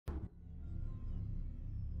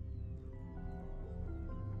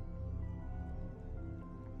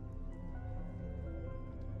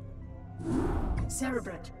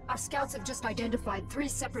Cerebrate, our scouts have just identified 3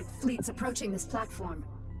 separate fleets approaching this platform.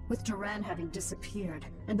 With Duran having disappeared,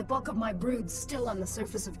 and the bulk of my broods still on the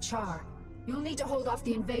surface of Char, you'll need to hold off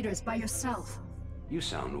the invaders by yourself. You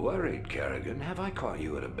sound worried, Kerrigan. Have I caught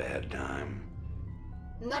you at a bad time?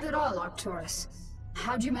 Not at all, Arcturus.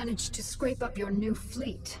 How'd you manage to scrape up your new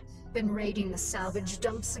fleet? Been raiding the salvage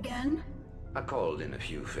dumps again? I called in a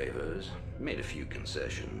few favors, made a few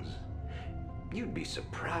concessions. You'd be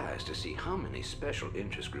surprised to see how many special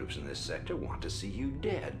interest groups in this sector want to see you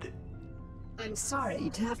dead. I'm sorry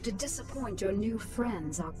to have to disappoint your new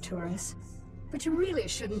friends, Arcturus. But you really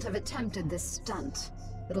shouldn't have attempted this stunt.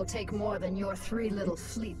 It'll take more than your 3 little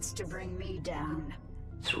fleets to bring me down.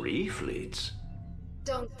 3 fleets?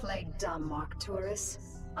 Don't play dumb, Arcturus.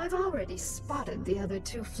 I've already spotted the other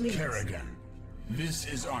 2 fleets. Kerrigan, this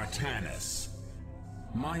is Artanis.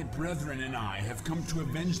 My brethren and I have come to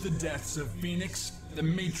avenge the deaths of Phoenix, the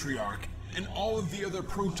Matriarch, and all of the other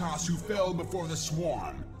Protoss who fell before the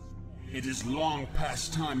Swarm. It is long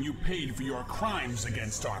past time you paid for your crimes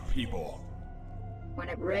against our people. When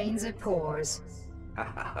it rains, it pours.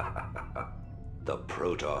 The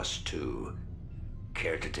Protoss II.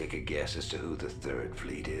 Care to take a guess as to who the 3rd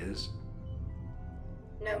fleet is?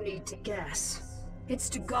 No need to guess. It's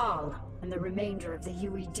Dugall and the remainder of the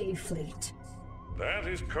UED fleet. That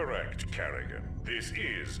is correct, Kerrigan. This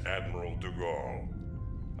is Admiral Dugall.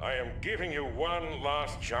 I am giving you one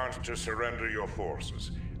last chance to surrender your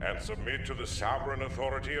forces and submit to the sovereign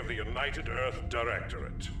authority of the United Earth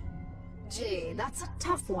Directorate. Gee, that's a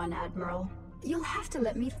tough one, Admiral. You'll have to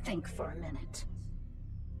let me think for a minute.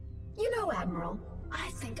 You know, Admiral, I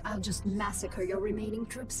think I'll just massacre your remaining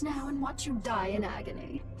troops now and watch you die in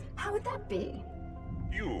agony. How would that be?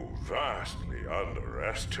 You vastly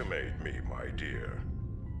underestimate me, my dear.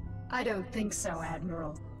 I don't think so,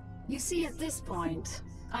 Admiral. You see, at this point,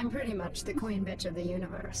 I'm pretty much the queen bitch of the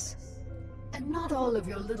universe. And not all of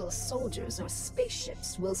your little soldiers or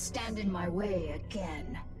spaceships will stand in my way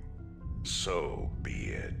again. So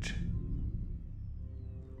be it.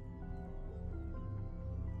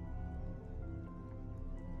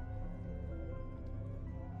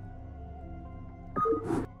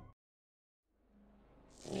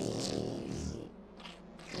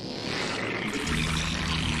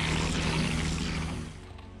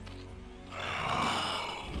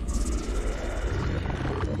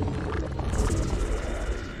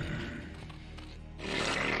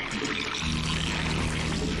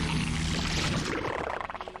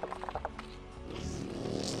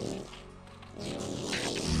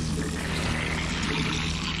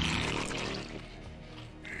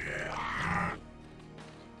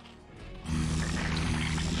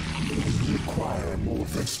 Require more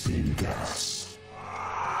Vespene gas.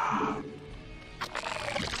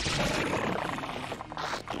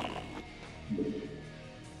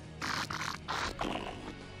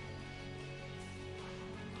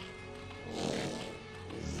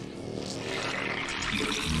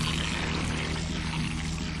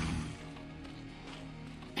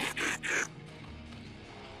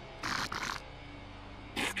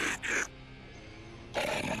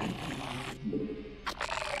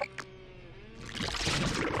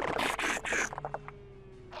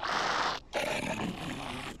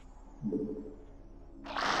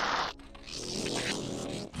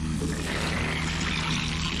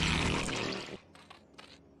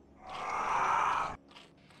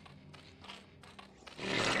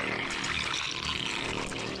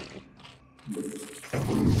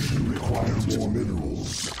 Evolution requires more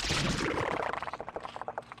minerals.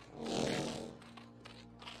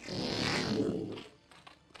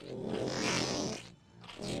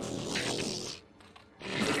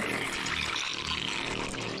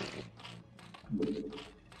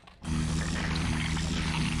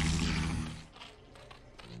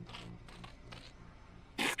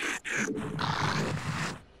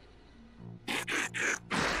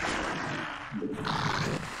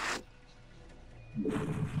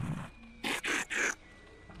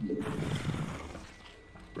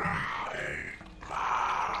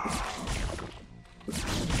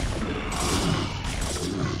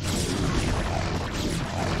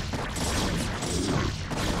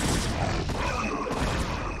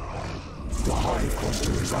 The Hive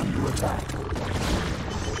Cluster is under attack.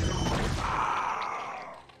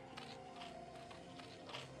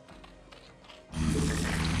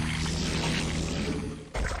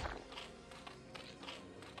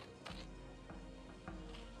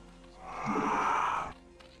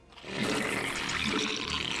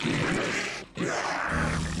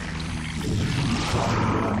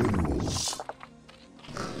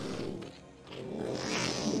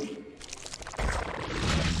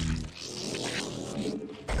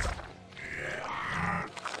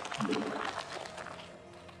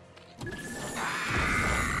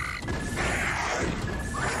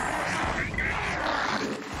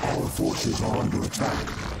 forces are under attack.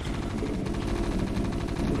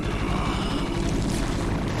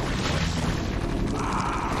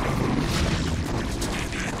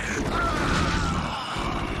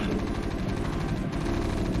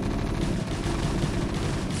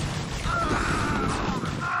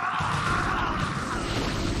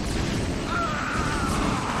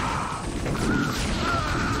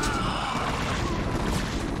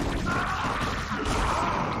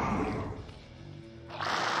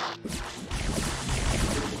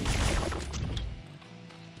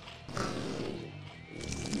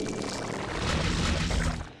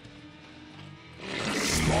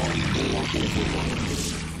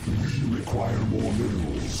 We require more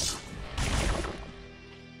minerals.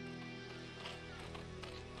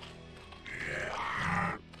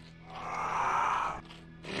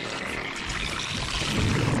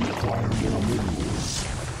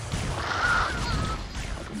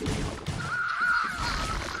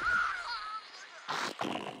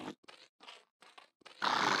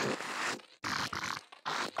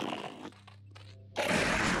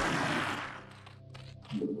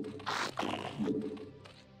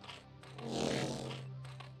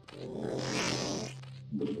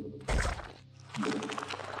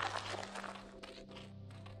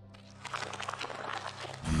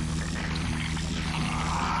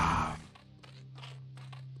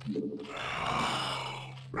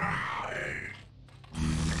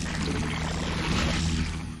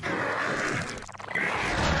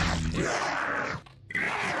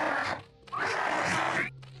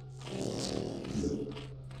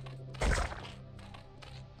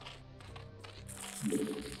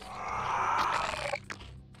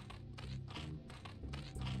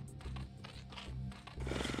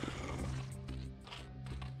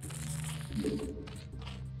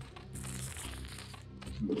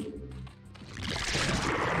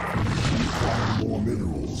 We require more minerals. More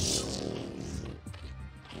minerals.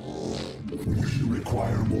 We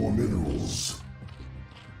require more minerals.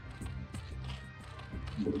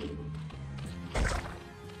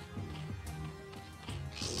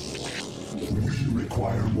 We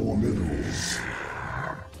require more minerals.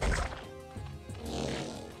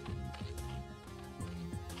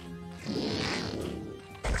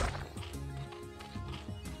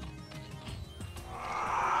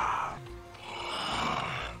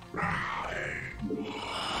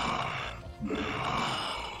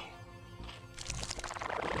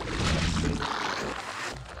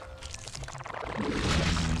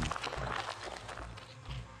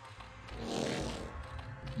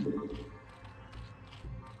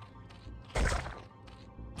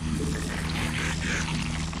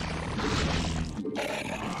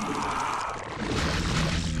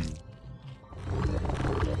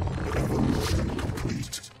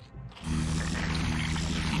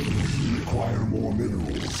 Require more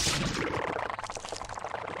minerals.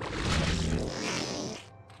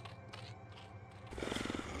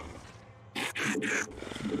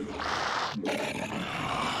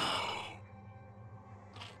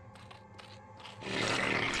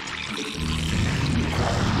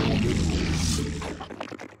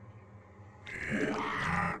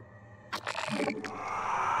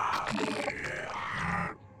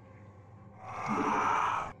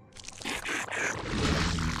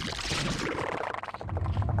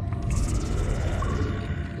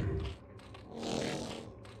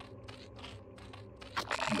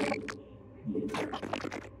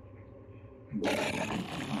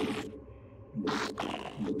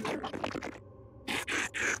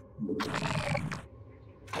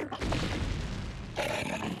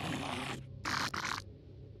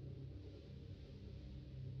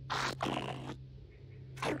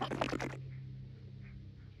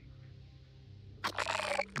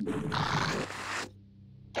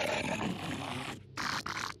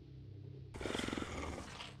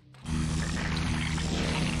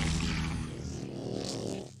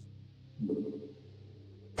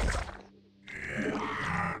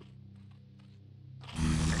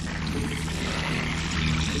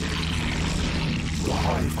 The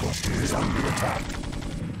hive cluster is under attack.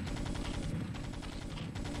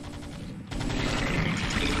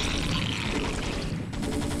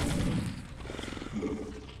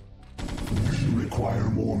 We require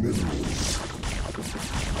more minerals.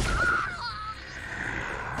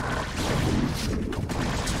 Evolution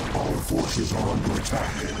complete. Our forces are under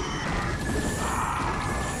attack.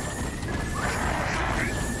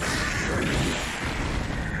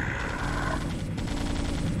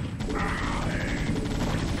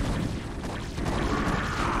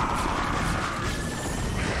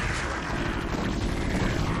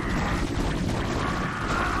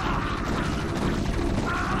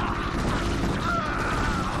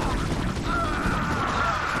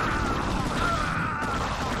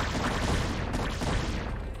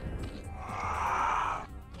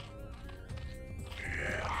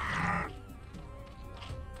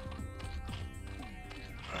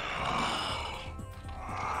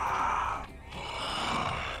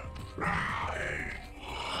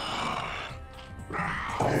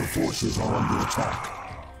 forces are under attack.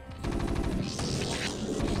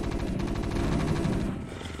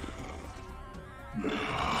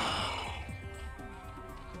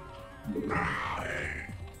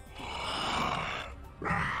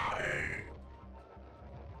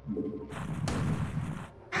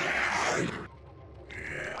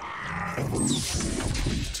 Evolution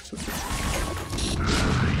complete.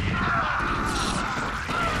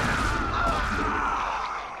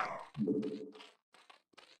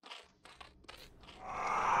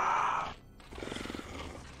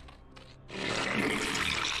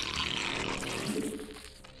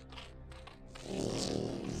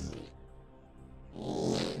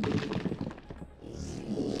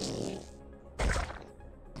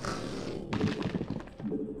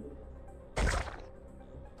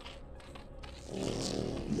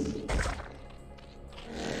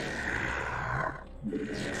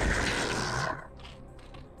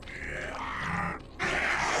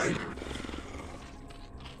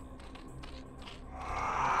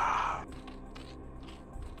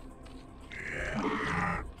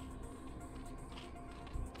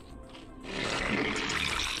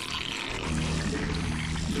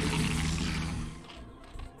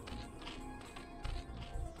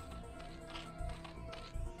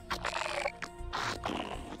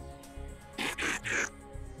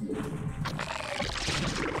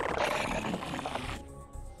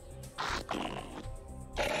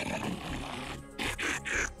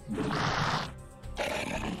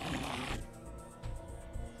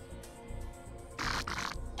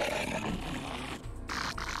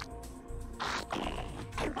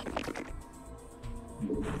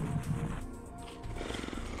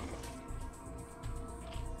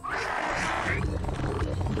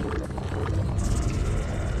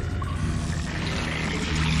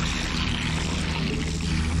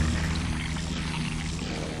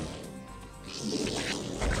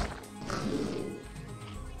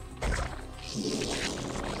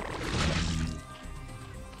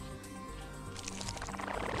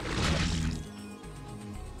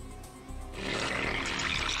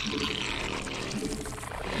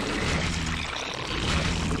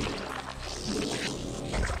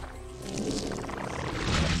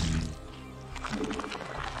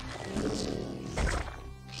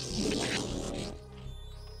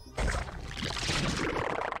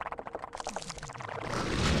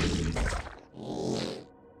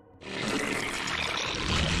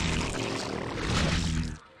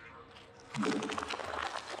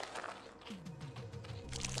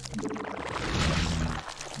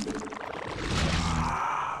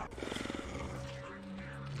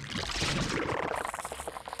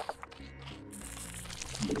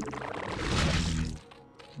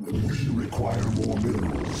 Require more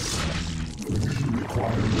minerals. We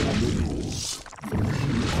require more minerals. We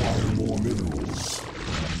require more minerals.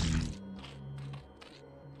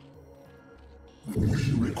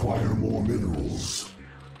 We require more minerals.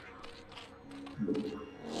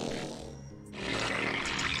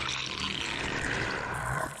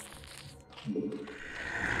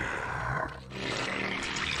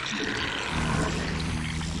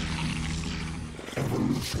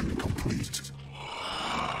 Evolution complete.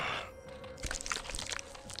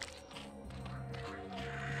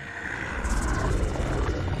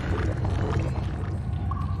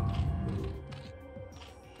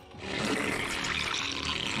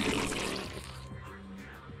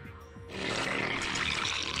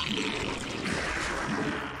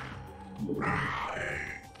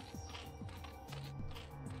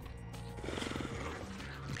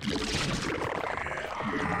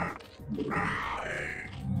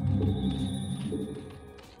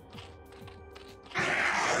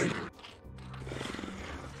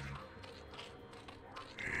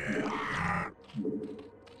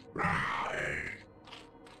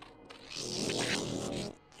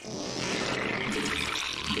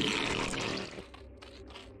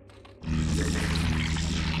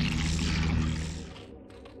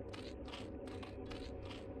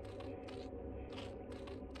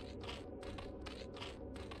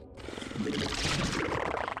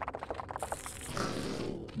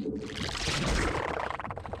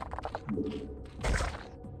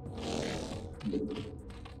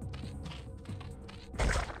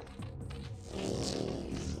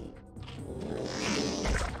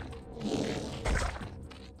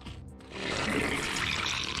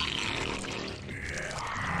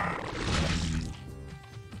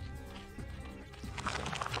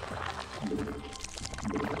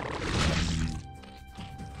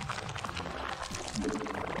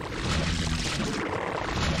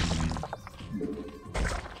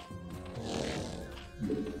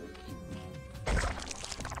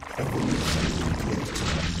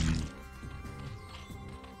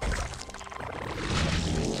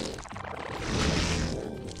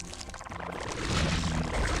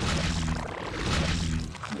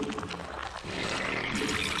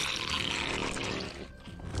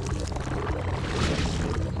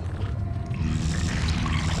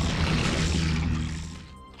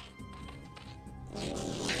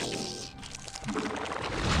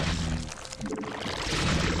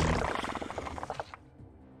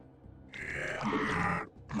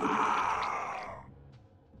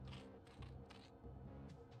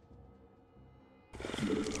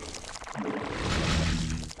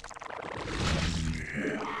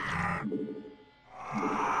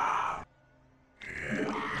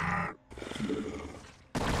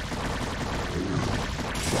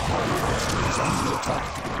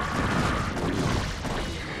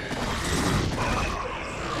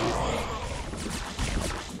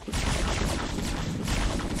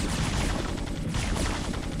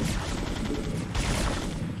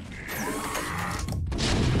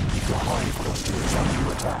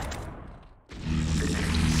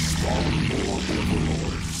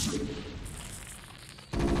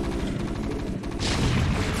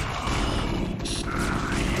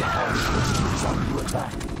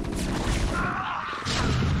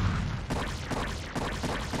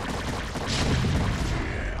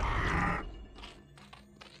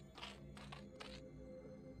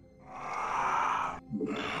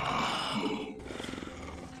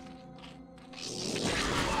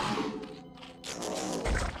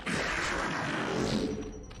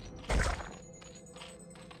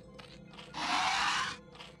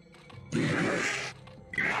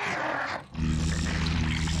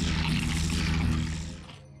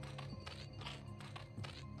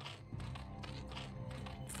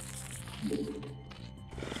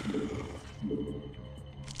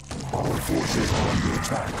 Forces are under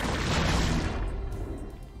attack.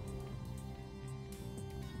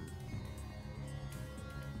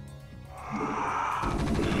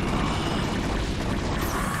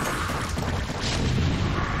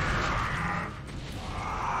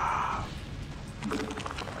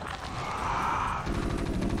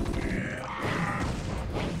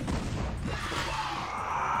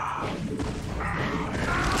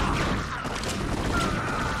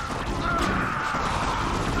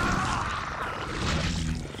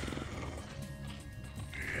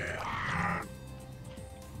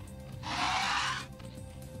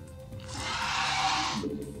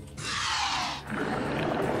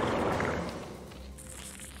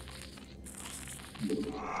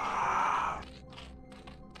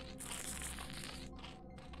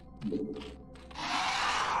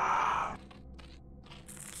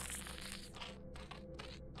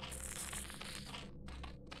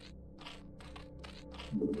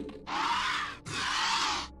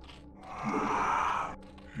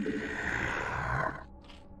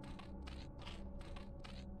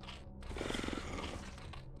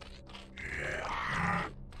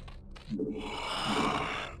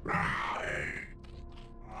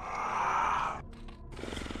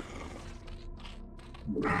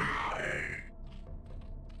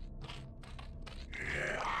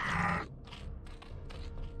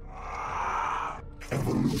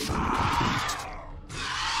 Evolution complete.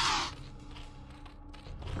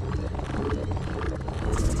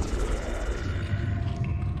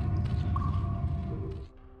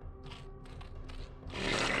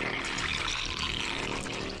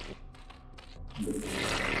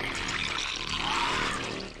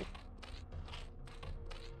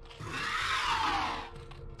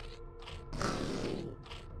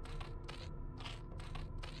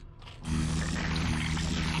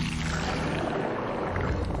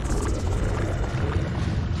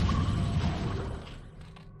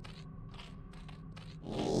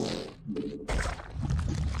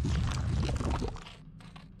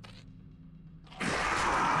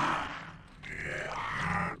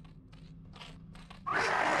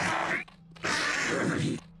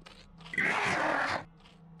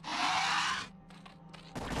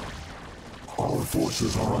 Our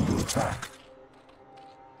forces are under attack.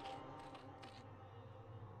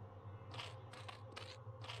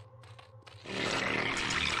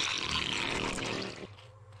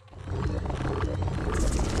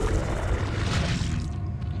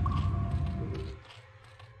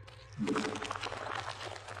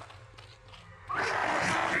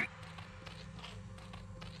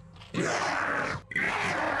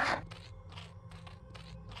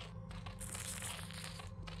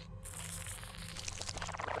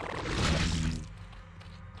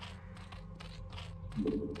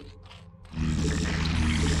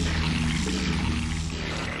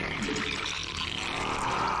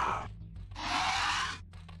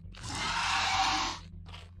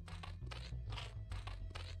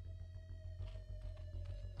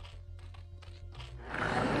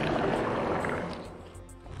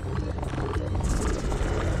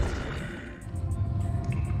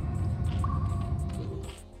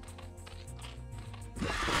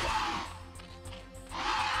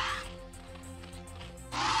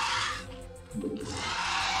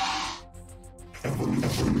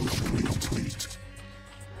 Evolution complete.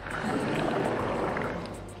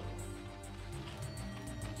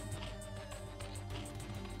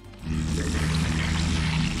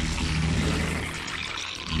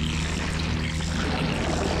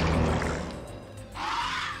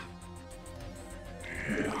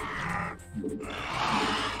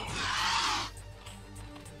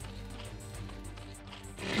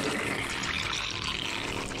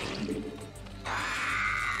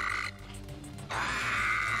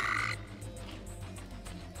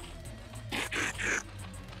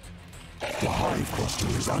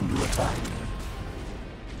 under attack.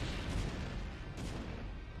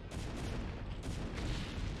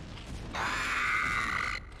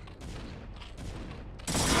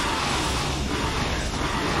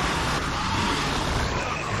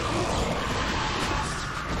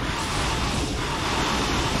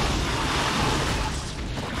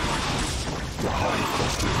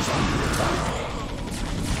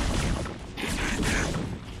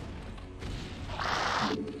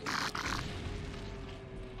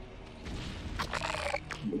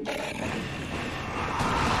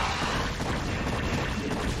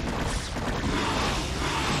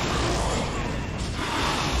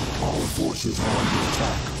 Forces are under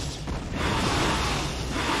attack.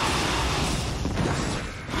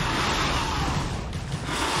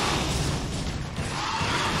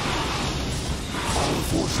 Our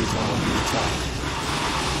forces are under attack.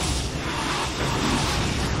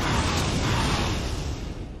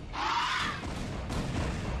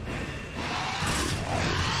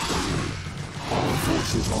 Our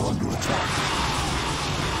forces are under attack.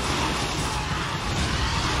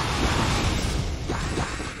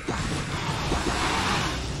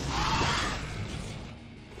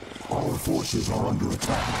 Forces are under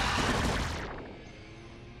attack.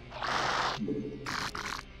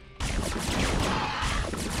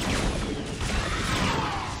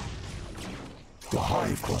 The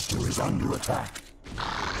hive cluster is under attack.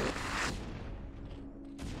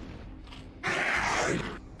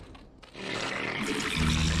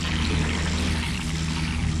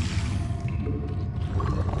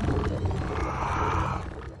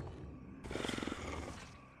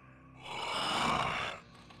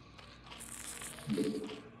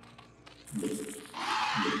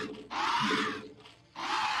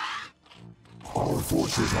 Our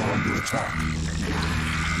forces are under attack.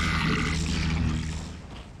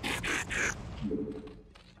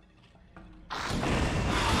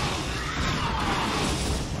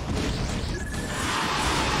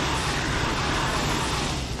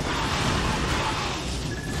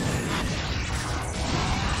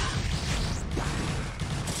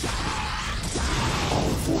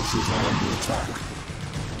 Our forces are under attack.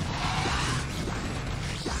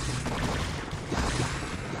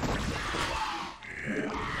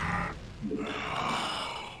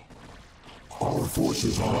 Our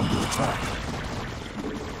forces are under attack.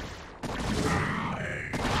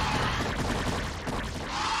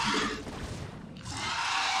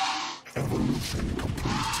 Evolution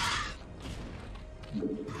complete.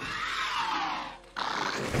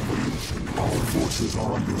 Evolution. Our forces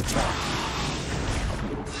are under attack.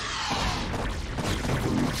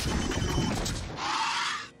 Evolution complete.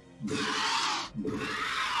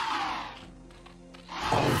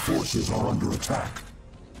 Our forces are under attack.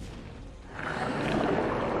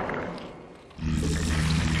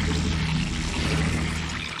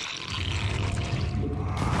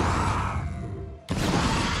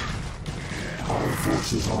 Our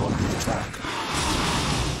forces are under attack.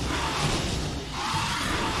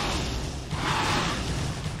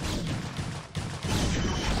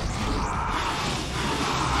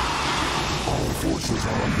 Our forces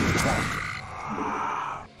are under attack.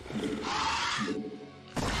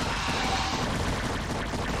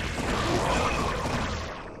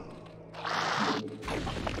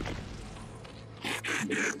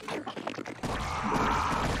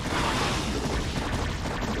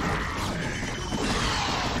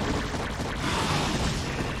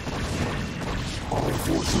 Our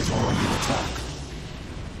forces are under attack.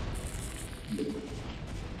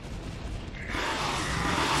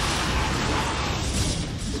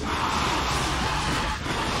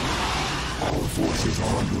 Our forces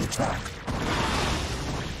are under attack.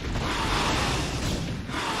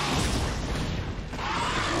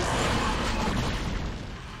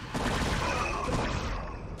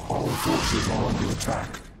 Our forces are under attack.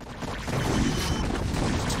 Evolution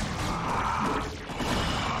complete.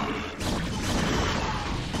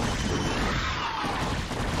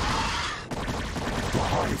 The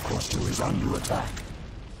hive cluster is under attack.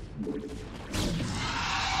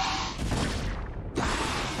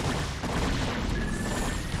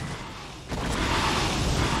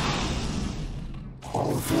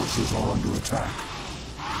 Our forces are under attack.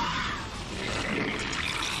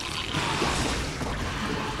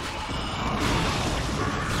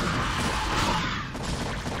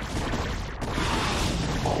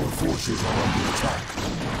 Our forces are under attack.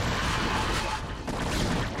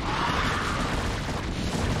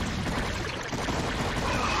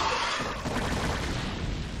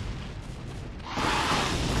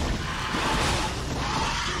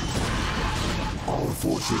 Our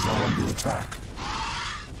forces are under attack.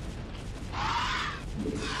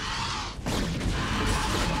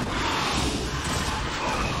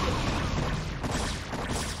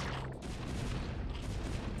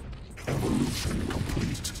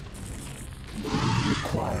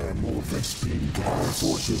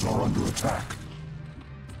 forces are under attack.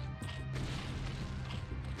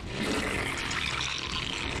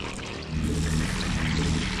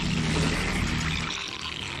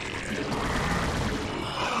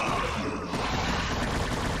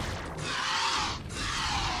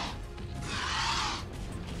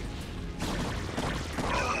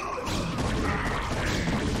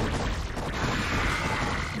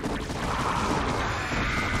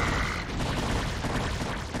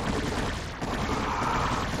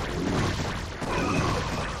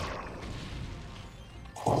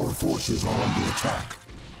 Forces are under attack.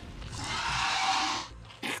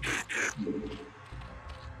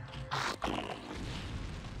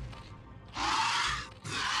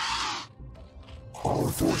 Our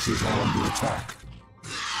forces are under attack.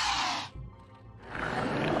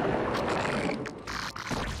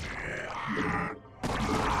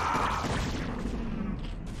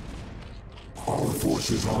 Our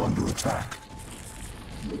forces are under attack.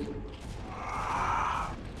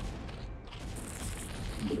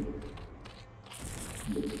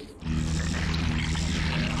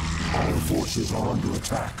 Our forces are under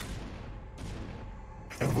attack.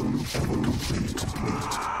 Evolution is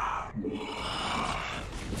complete.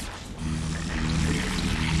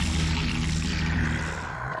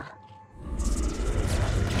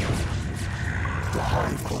 The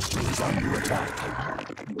hive cluster is under attack.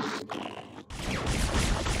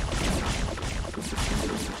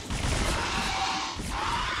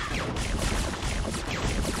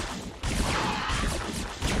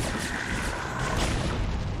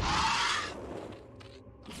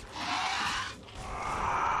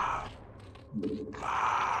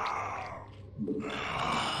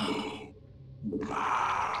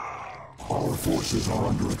 Our forces are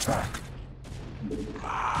under attack.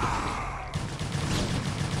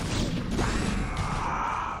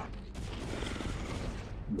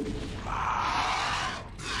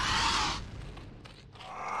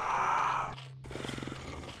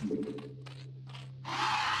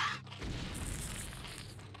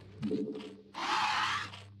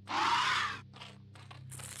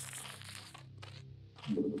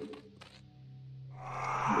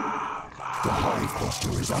 The hive cluster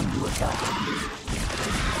is under attack.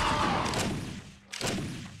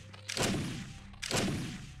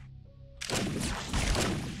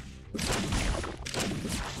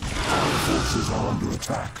 Our forces are under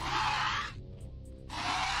attack.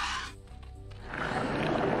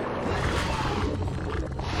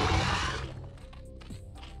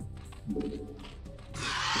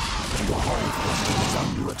 The hive cluster is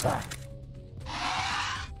under attack.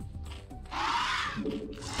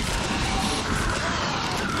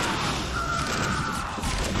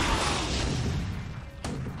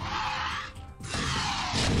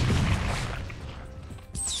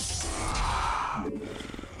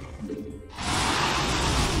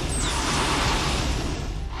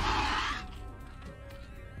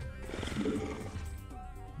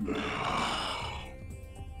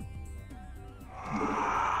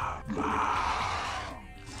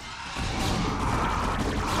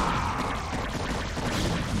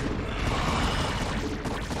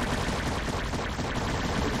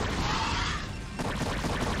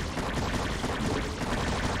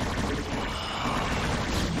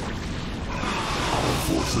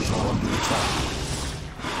 Forces are under attack.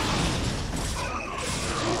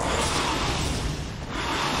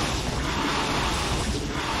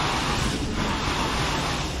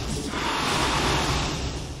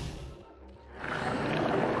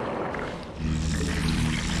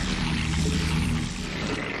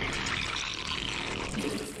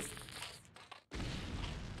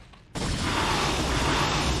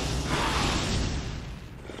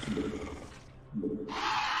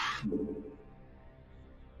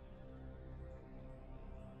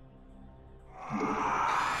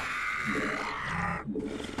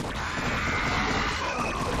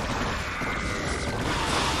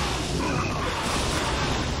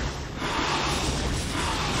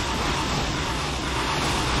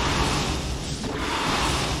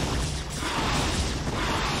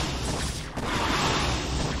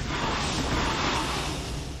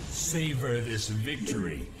 Savor this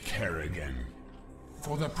victory, Kerrigan.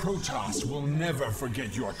 For the Protoss will never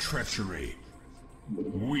forget your treachery.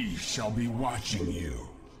 We shall be watching you.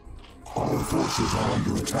 Our forces are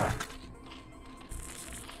under attack.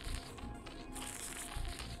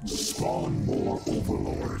 Spawn more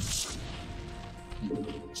overlords.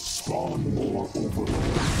 Spawn more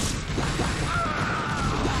overlords.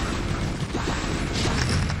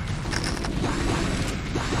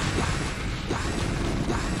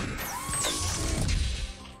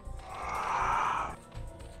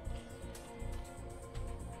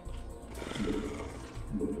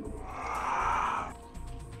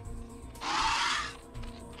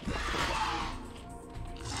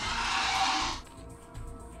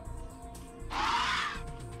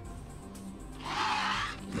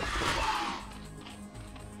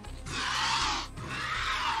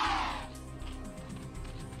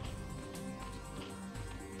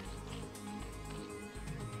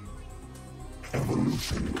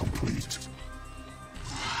 Evolution complete.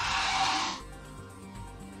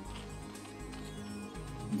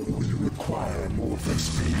 We require more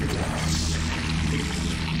Vespene gas.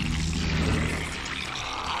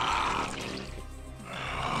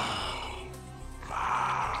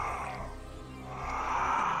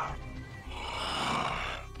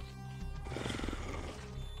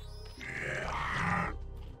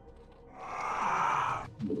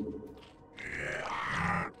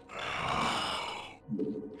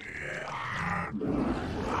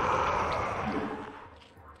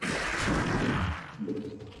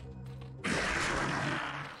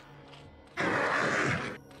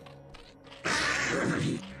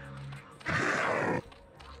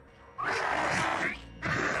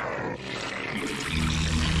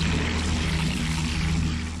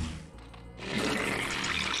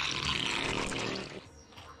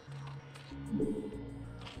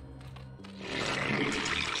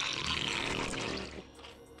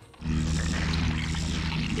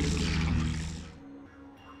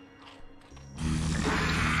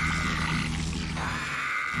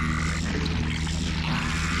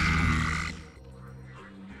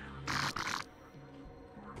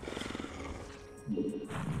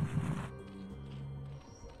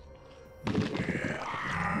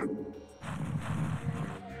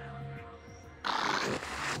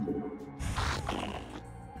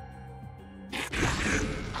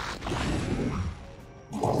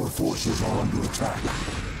 Our forces are under attack.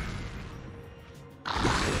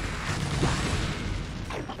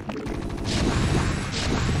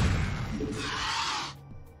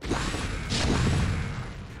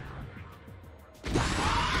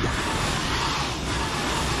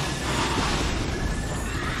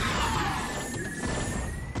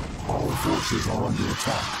 Our forces are under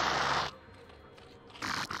attack.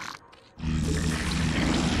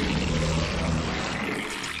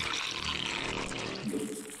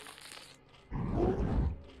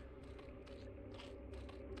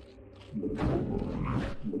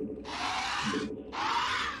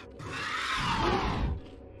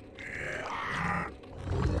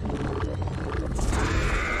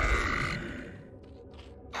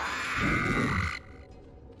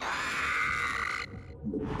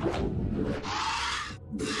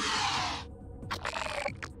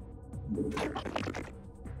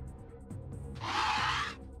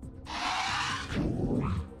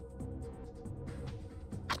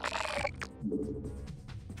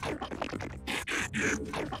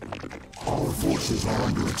 Our forces are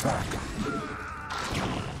under attack.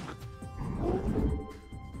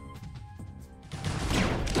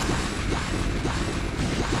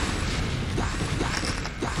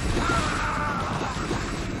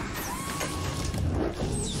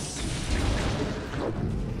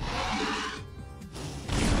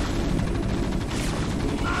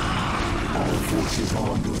 Our forces are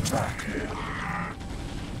under attack.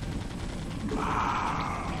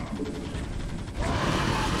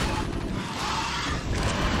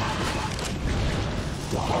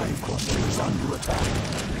 The hive cluster is under attack.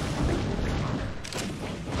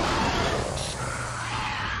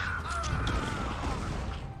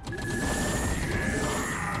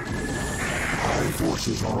 Hive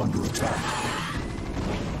forces are under attack.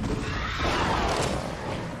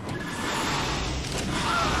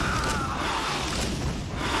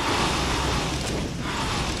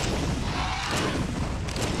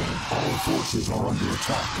 Our forces are under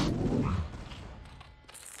attack.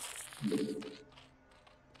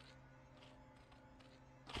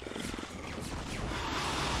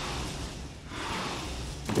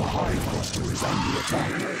 The hive cluster is under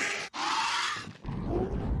attack.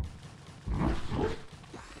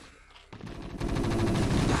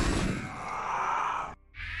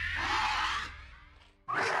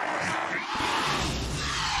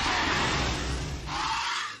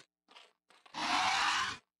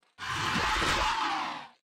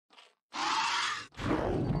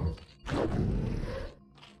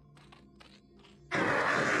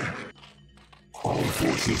 Our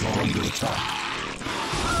forces are under attack.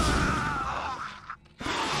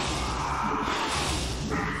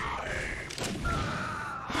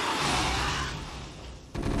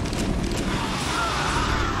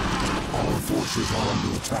 Our forces are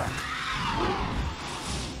under attack.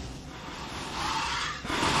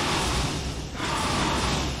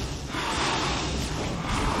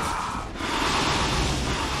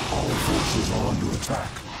 Our forces are under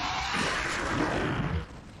attack.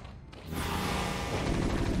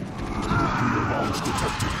 Launch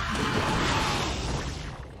detected.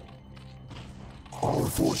 Our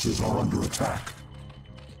forces are under attack.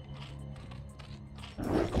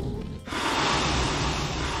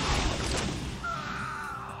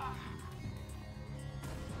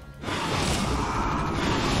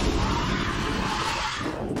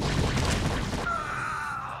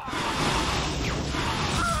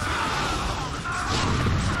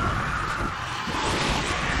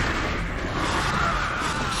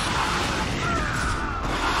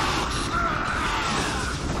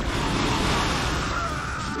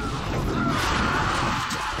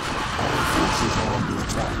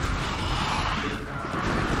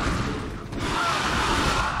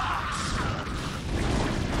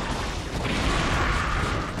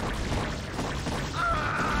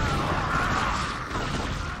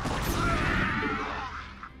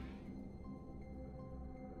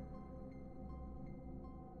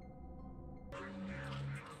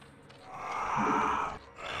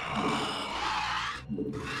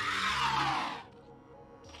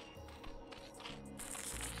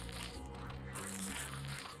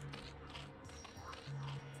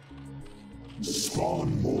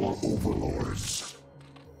 Spawn more overlords.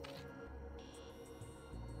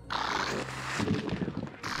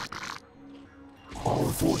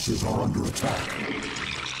 Our forces are under attack.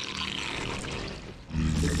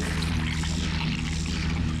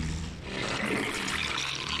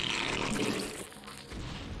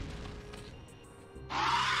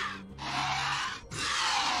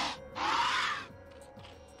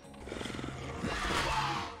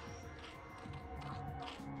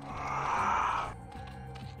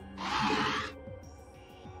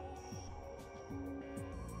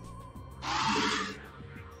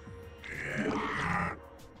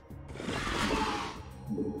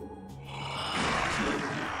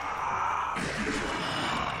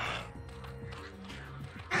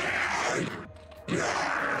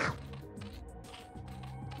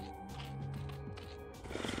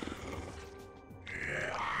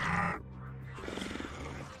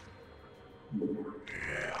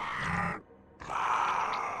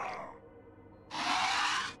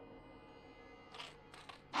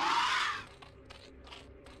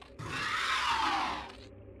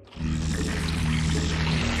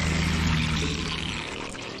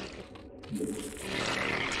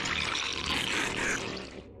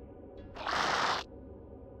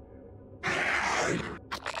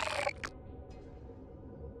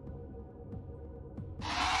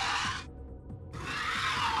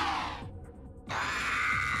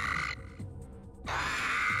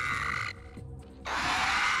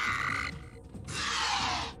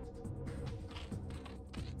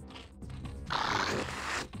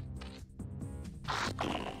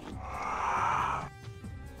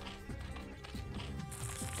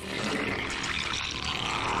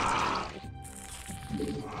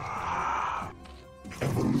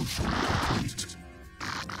 Evolution complete.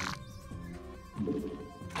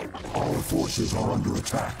 Our forces are under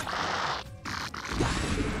attack.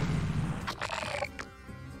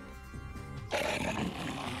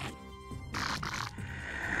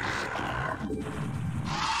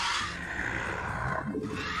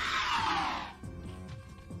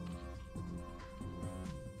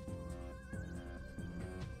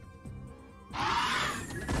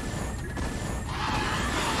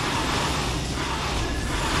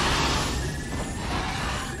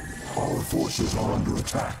 Our forces are under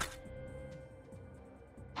attack.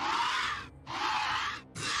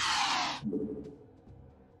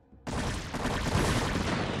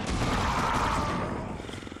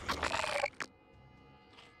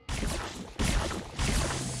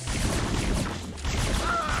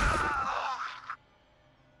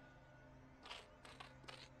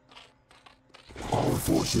 Our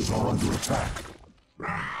forces are under attack.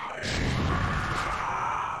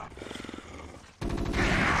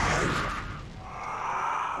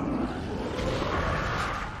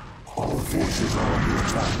 Our forces are under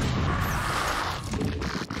attack.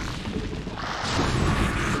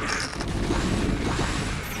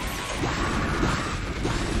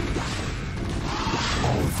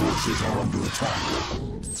 Our forces are under attack.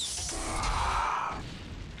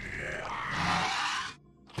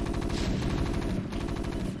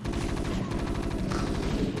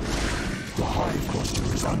 The hive cluster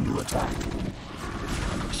is under attack.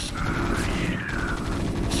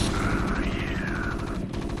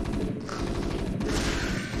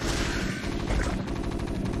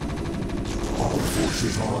 Our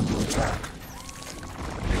forces are under attack.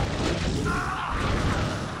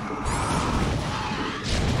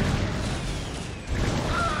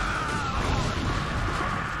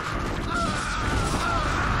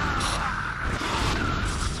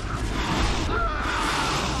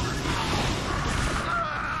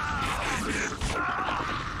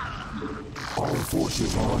 Our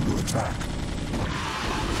forces are under attack.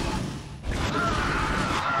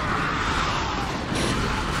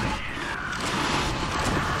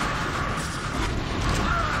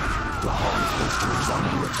 The hive cluster is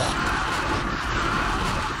under attack.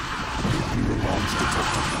 Nuclear bombs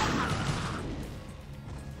detected.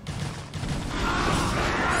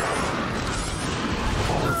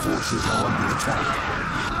 Our forces are under attack.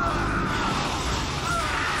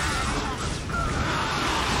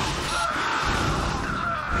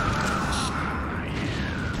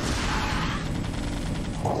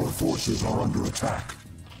 Our forces are under attack.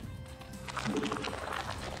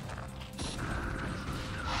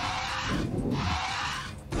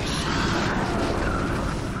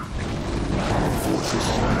 Our forces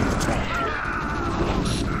are under attack.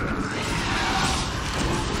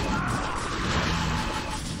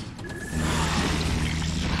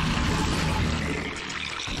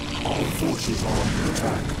 Our forces are under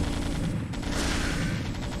attack.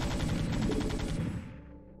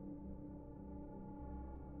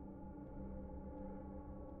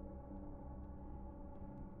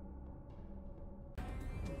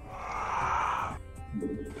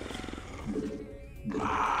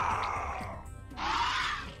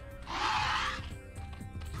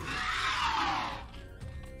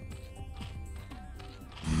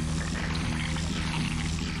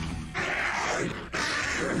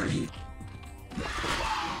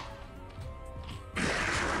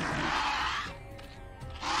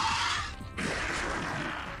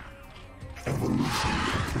 Evolution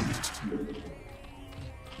complete.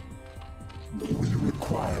 We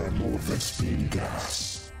require more Vespene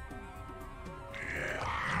gas.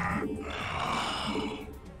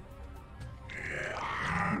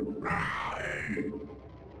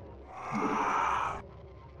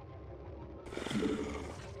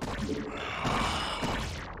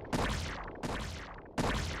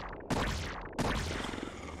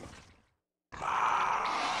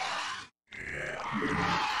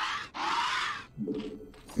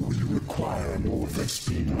 We require more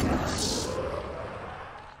Vespene gas.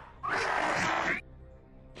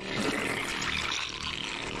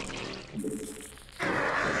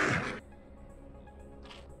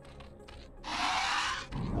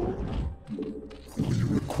 We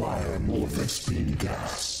require more Vespene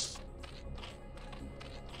gas.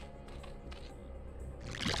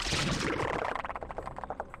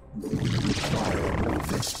 We require more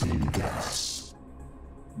Vespene gas.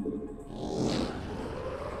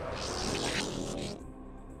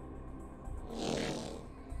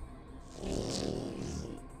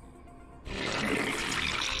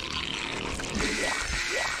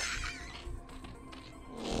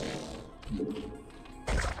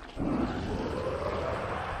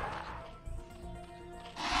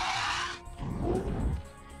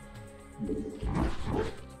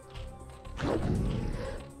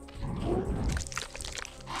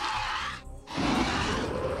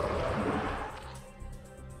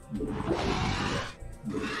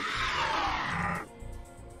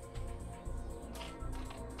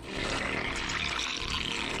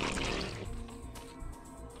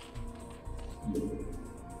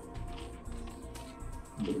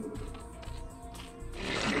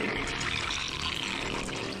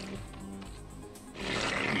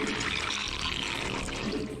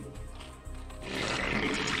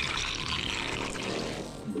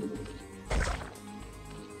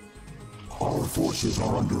 Our forces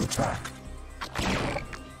are under attack.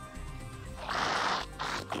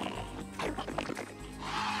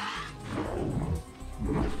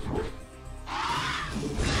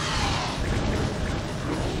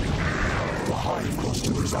 The Hive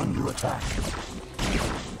Cluster is under attack.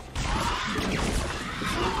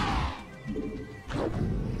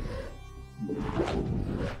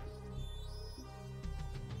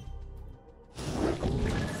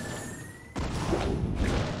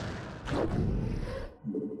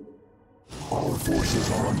 Our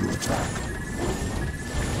forces are under attack.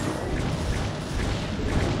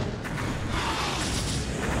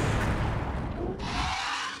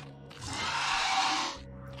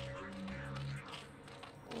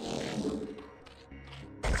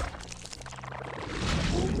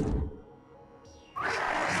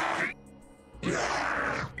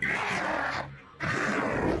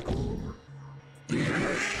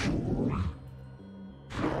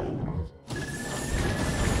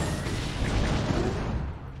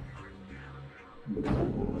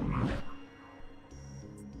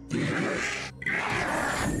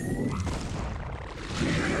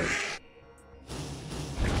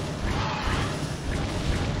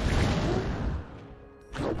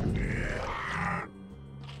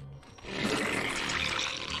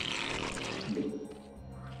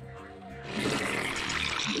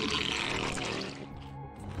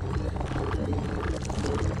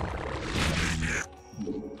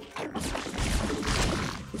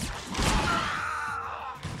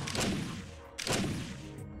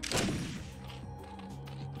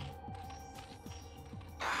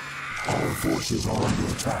 Our forces are under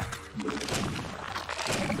attack.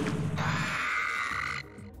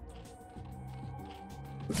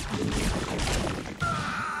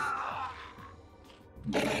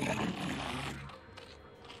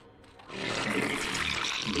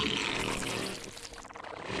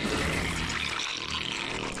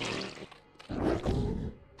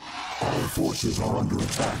 Our forces are under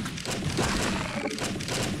attack.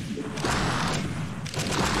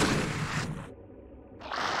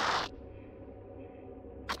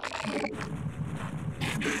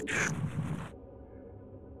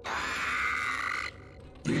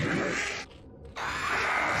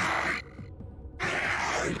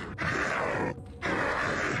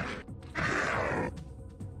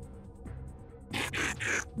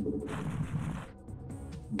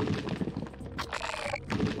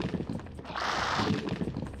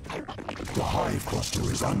 The Hive Cluster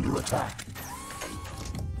is under attack.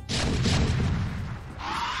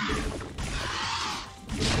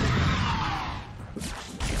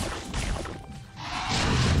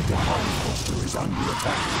 The Hive Cluster is under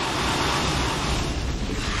attack.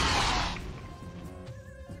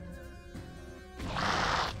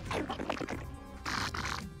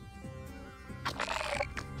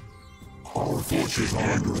 Our forces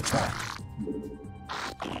are under attack.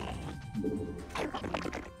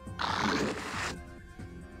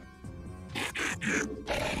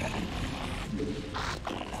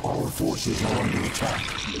 Our forces are under attack.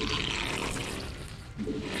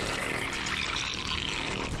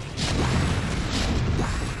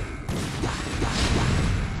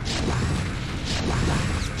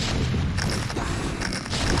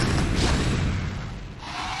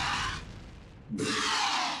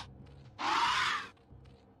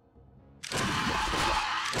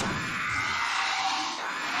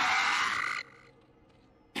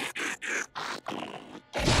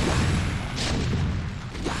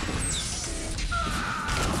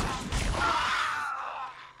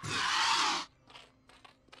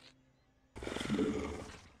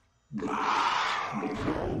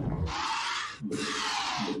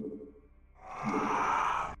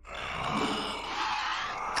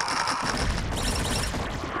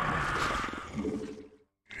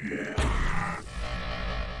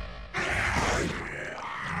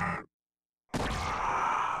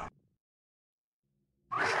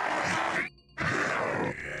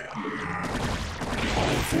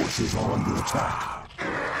 Forces are under attack.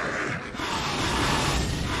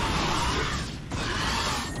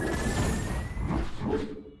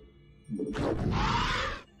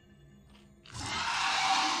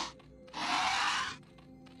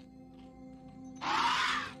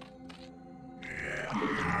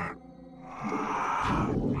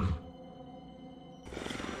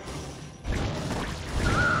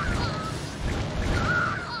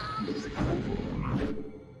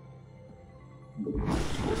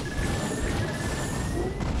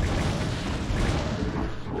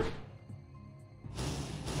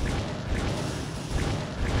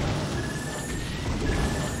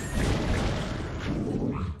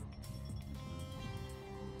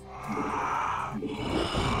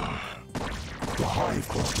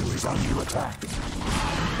 Cluster is under attack.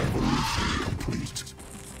 Evolution complete.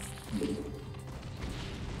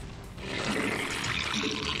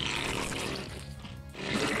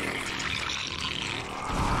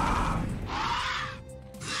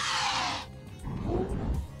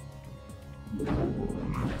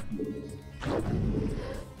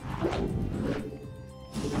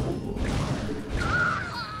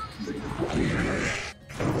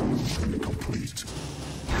 Evolution complete.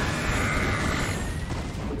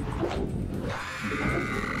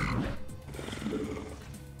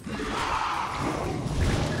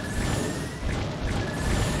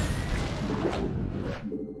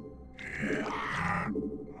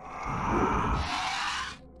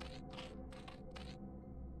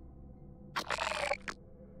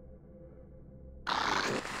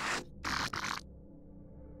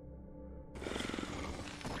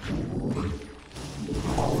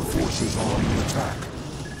 Our forces are under attack.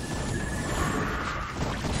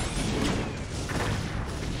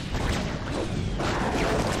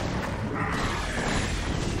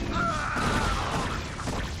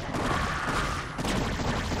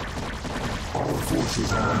 Our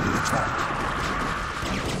forces are under attack.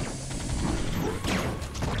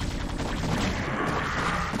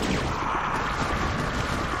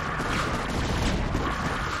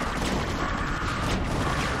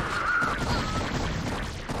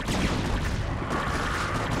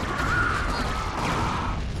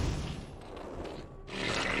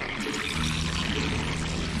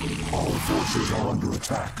 Our forces are under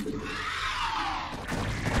attack.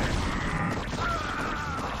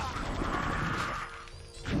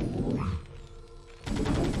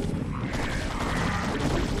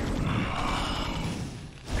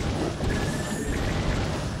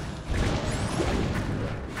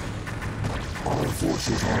 Our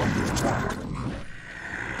forces are under attack.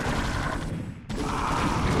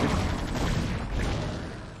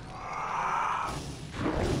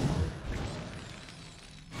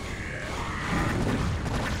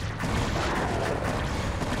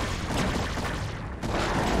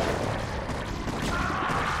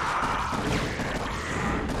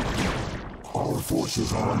 Our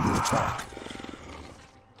forces are under attack.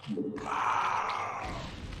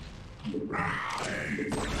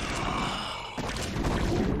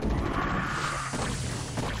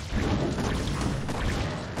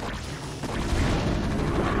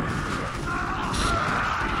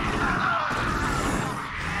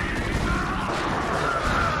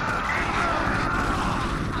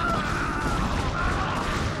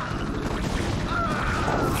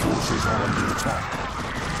 Our forces are under attack.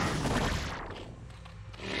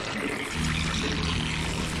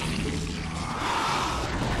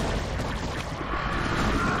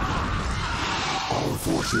 Our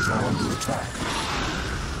forces are under attack.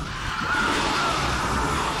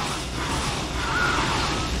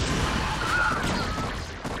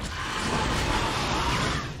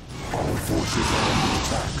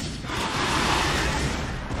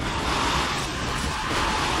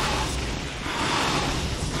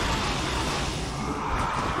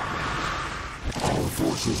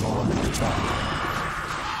 forces are under attack.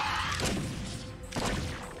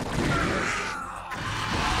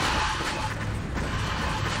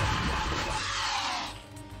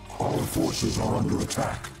 Our forces are under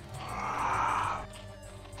attack.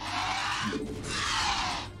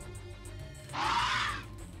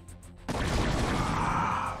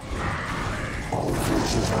 Our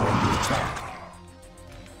forces are under attack.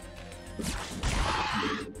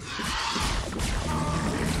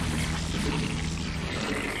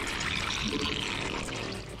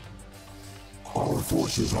 Our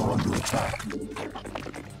forces are under attack.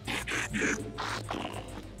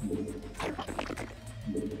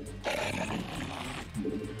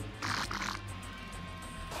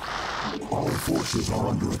 Our forces are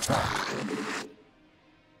under attack.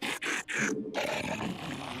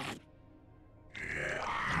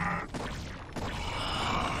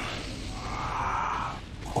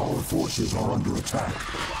 Our forces are under attack.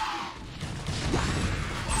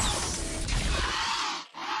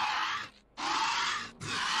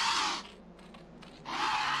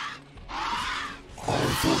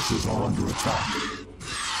 Our forces are under attack.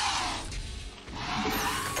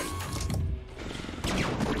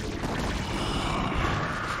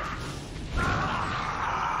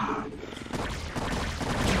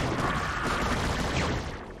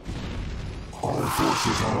 Our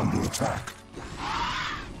forces are under attack.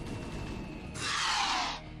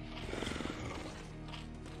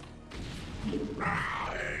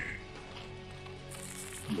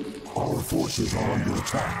 Our forces are under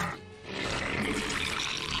attack.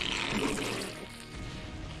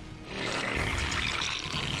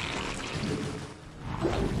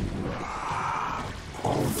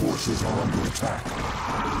 Our forces are under attack.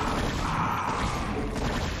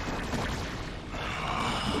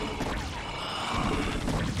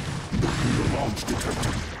 Nuclear launch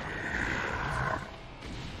detected.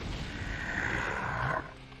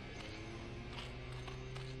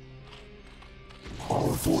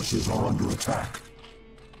 Our forces are under attack.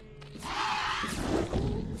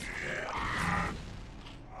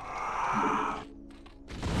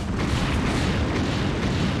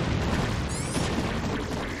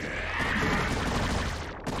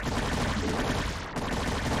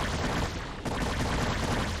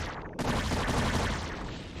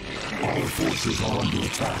 Our forces are under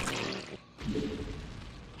attack.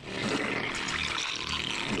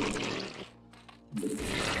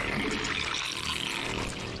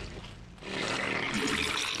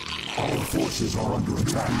 Our forces are under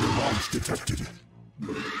attack. Nuclear launch detected.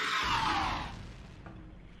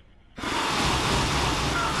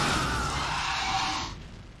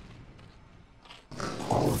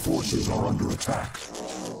 Our forces are under attack.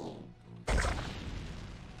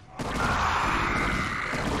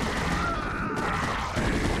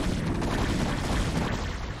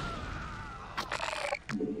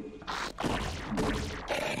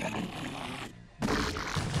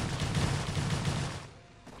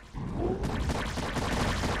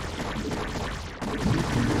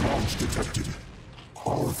 Nuclear launch detected.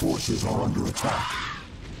 Our forces are under attack.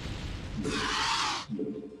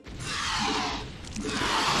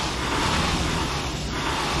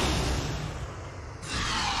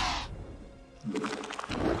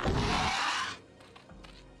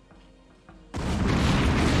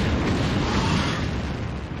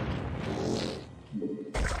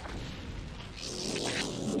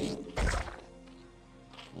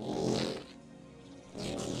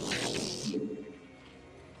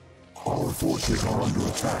 Our forces are under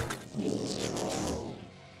attack.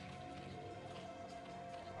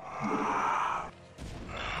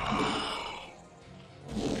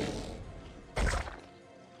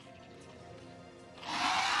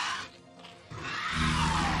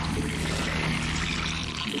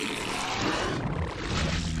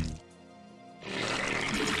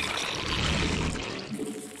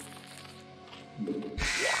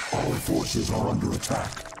 Our forces are under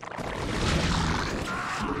attack.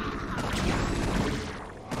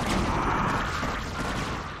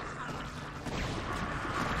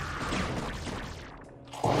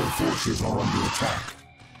 Our forces are under attack.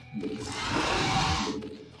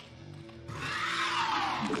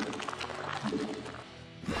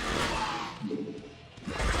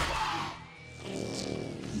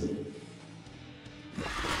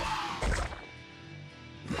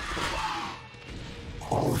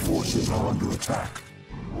 Our forces are under attack.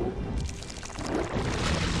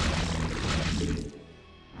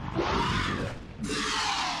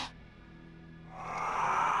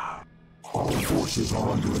 Our forces are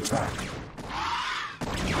under attack.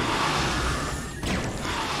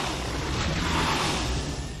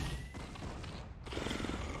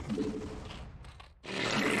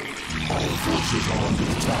 Our forces are under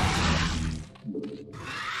attack.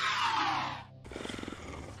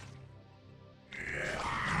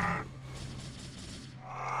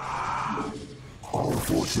 Our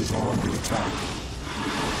forces are under attack.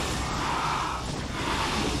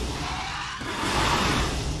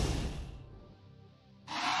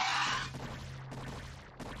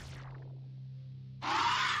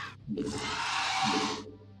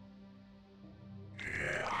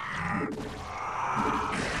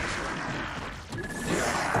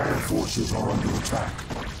 Our forces are under attack.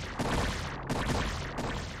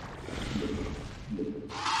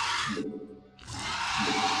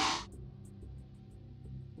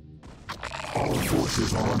 Our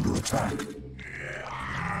forces are under attack.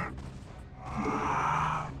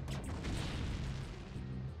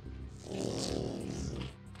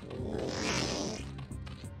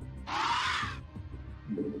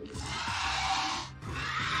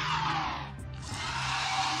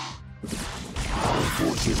 Our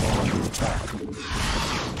forces are under attack.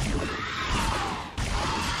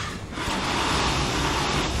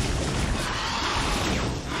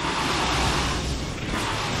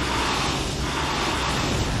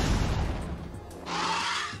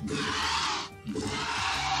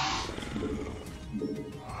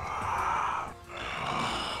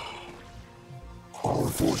 Our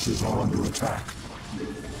forces are under attack.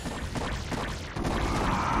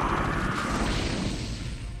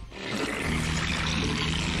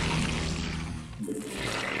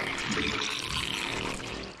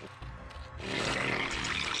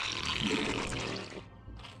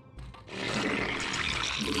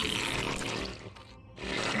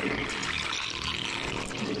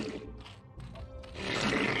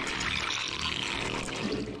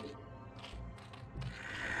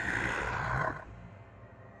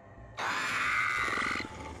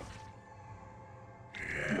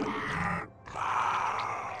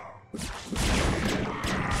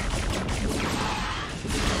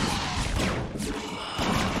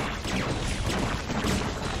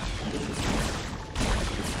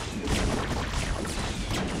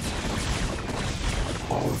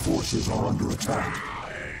 Our forces are under attack.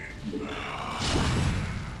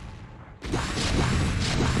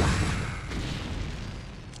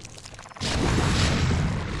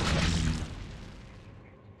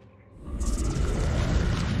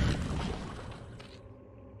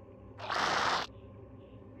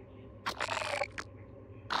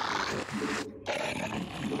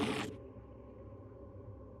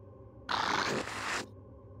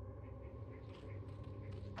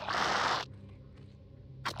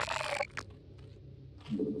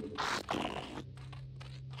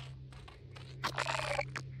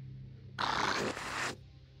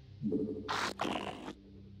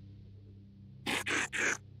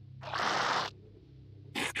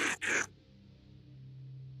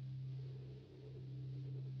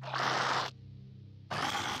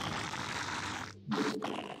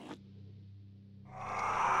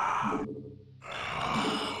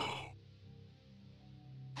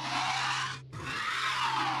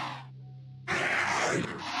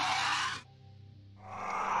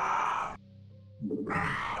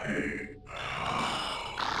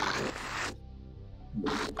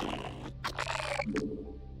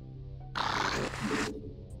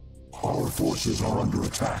 Our forces are under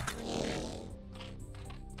attack.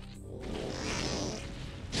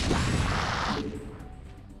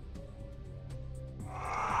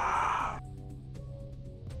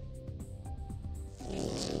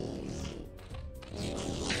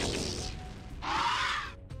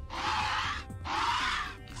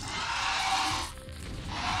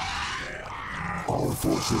 Our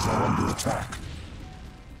forces are under attack.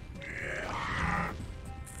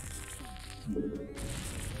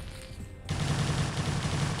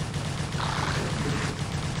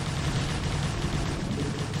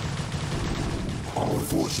 Our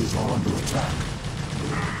forces are under attack.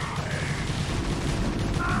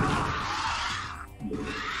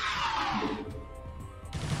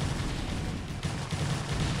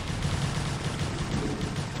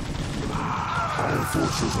 Our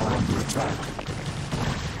forces are under attack.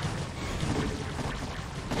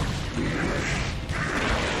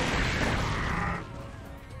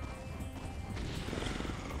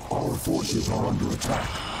 Our forces are under attack.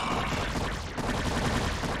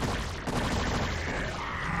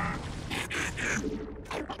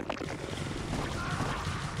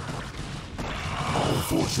 Our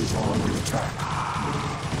forces are under attack.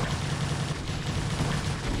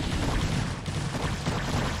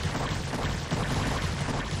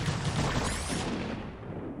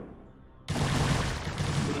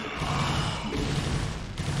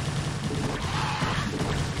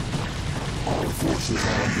 Our forces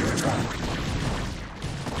are under attack.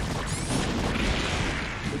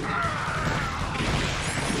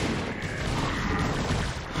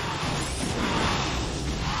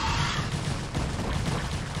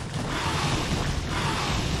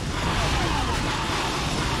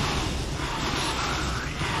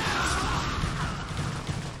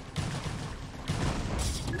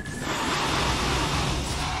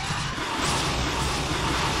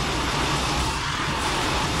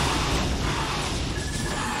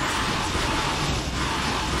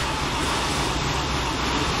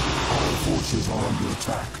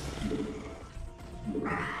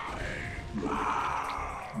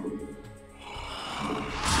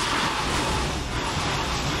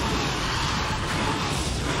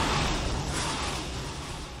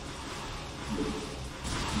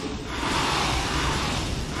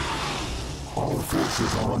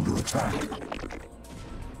 forces are under attack.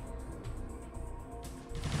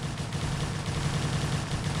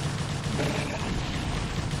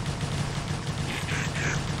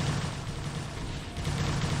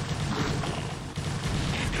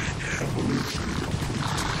 Evolution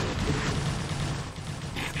complete.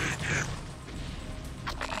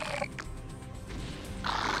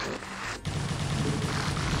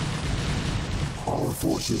 Our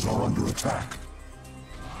forces are under attack.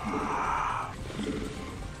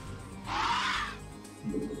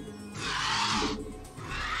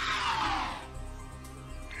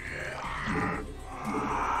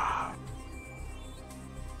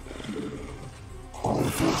 Our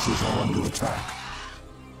forces are under attack.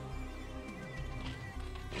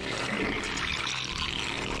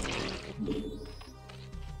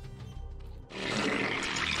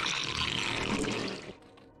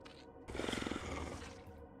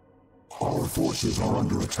 Our forces are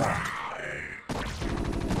under attack.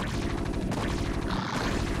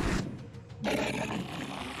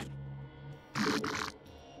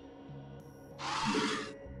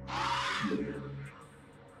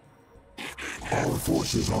 Our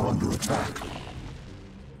forces are under attack.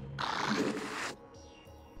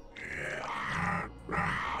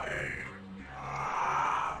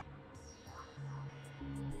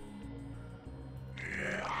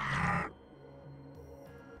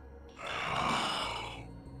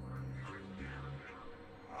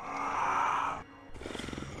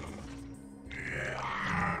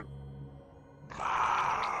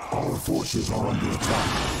 Our forces are under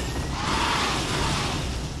attack.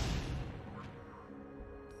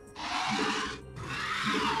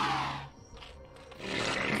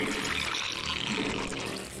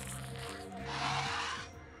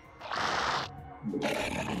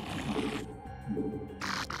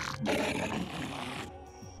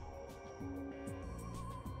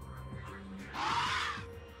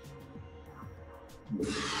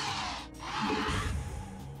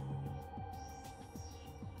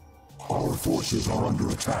 Our forces are under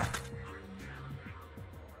attack.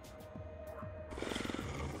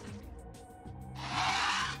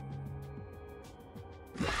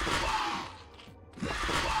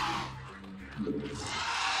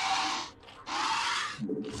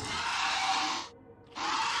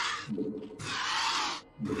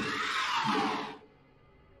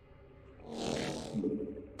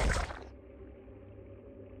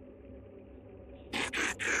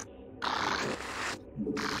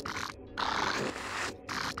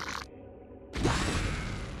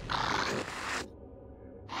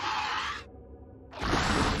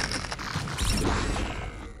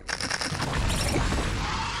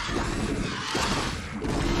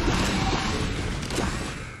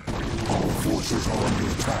 Forces are under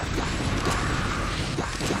attack.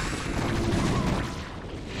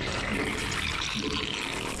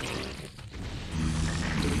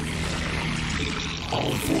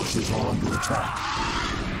 Our forces are under attack.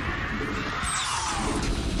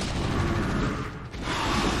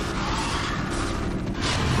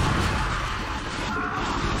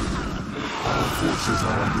 Our forces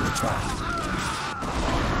are under attack.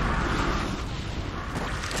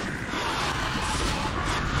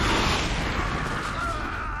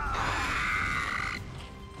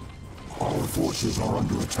 Our forces are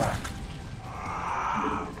under attack.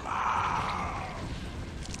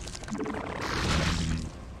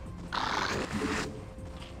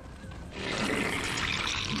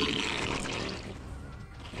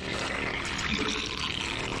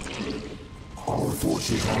 Our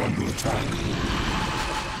forces are under attack.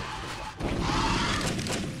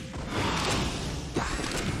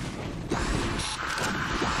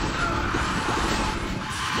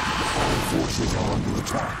 Our forces are under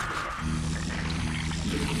attack.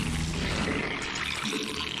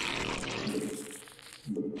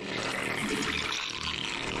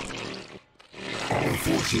 Our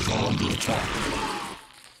forces are under attack.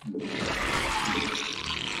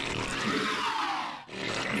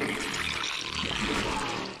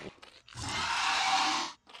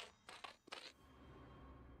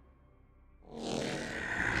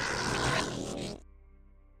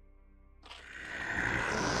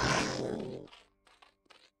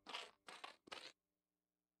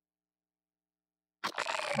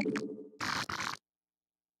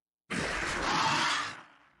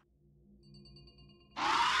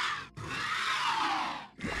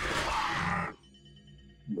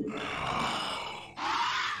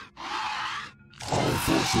 Our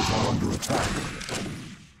forces are under attack.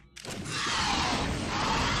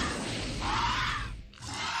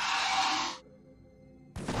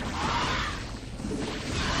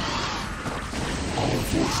 Our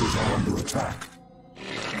forces are under attack.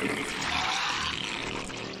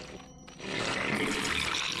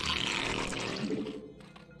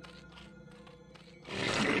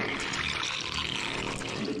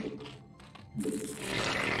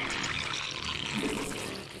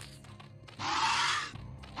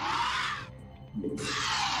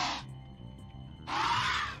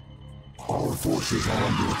 Our forces are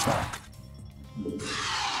under attack.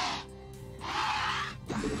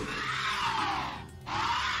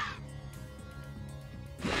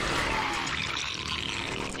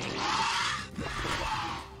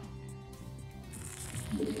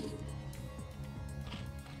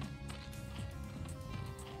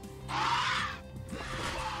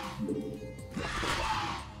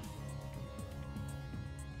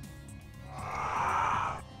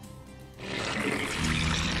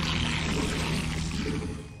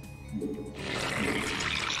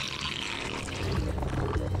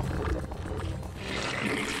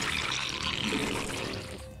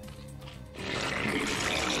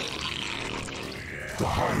 The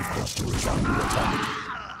hive cluster is under attack.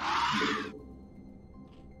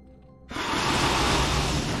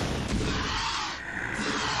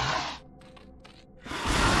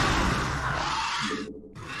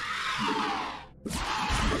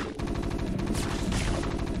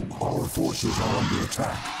 Our forces are under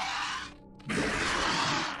attack.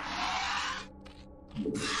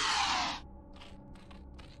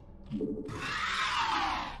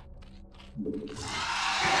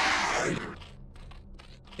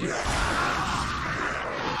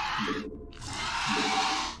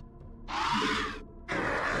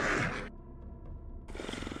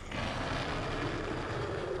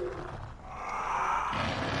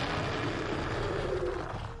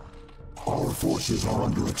 Our forces are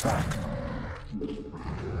under attack.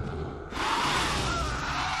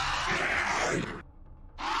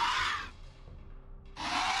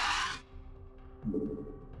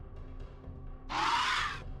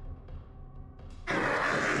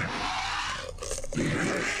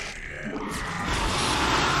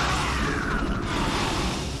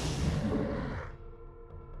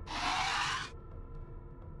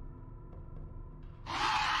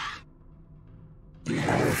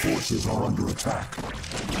 Our forces are under attack.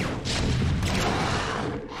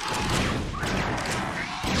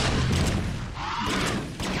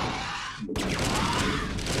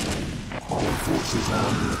 Our forces are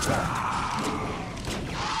under attack. Our forces are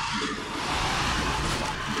under attack.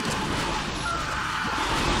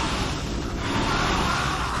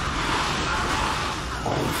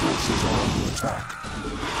 Our forces are under attack.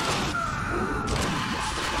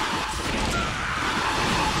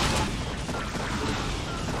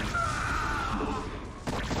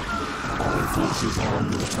 Our forces are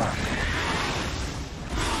under attack.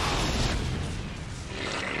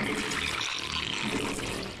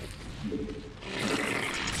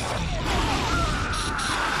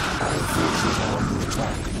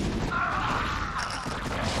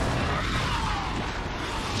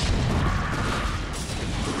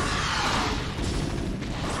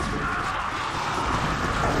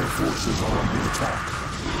 Our forces are under attack.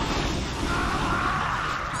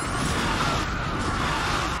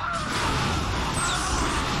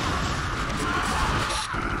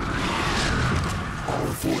 Our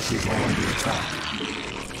forces are under attack.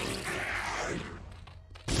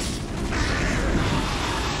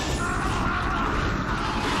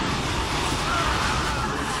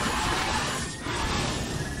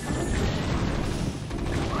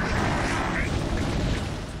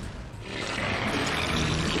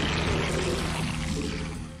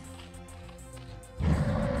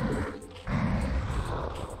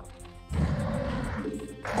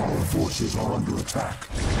 Our forces are under attack.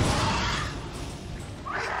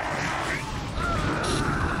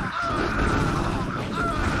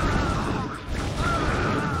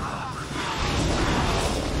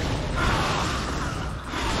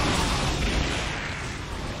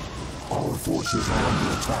 Our forces are under attack. Our forces are under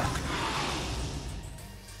attack.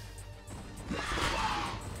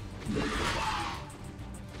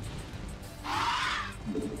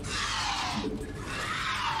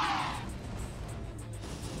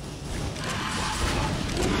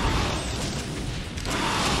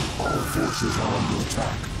 Our forces are under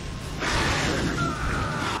attack.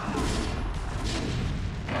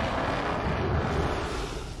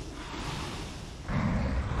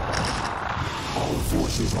 Our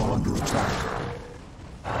forces are under attack.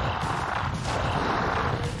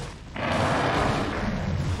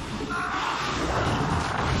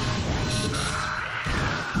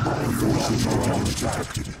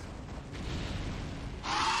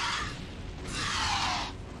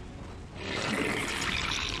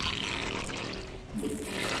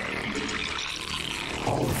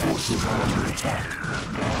 Our forces are under attack.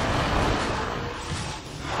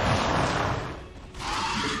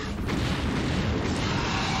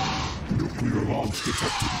 Nuclear launch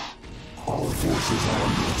detected. Our forces are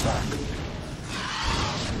under attack.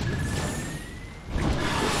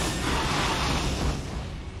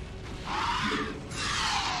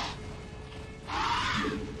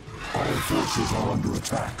 forces are under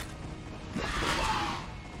attack.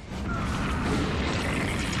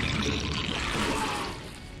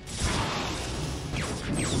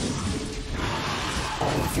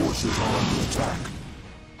 Our forces are under attack.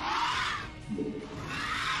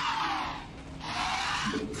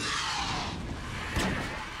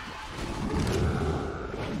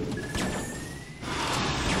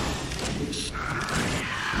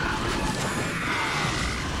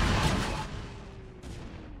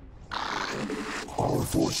 Our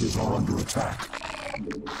forces are under attack.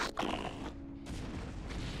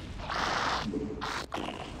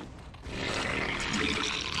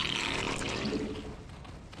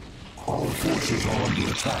 Our forces are under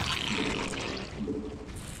attack.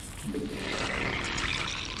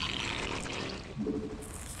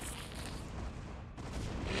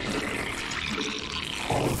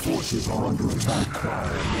 Our forces are under attack.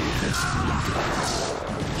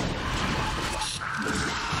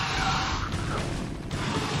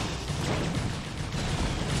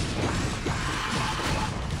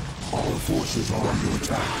 Our forces are under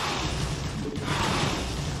attack.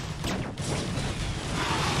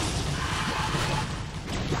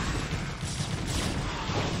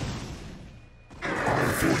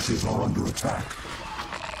 Our forces are under attack.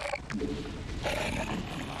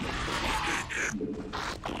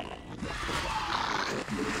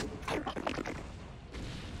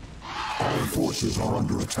 Our forces are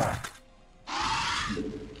under attack.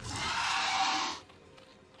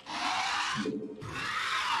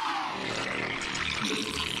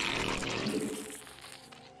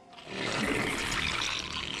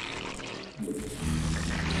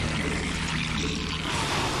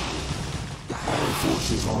 Our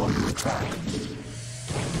forces are under attack.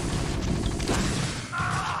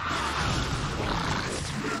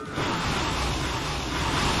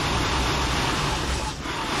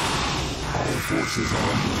 Our forces are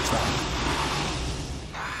under attack.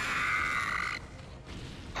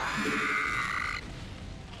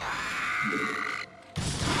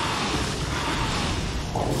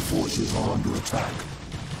 Our forces are under attack.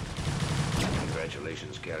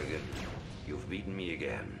 Congratulations, Kerrigan. You've beaten me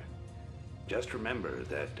again. Just remember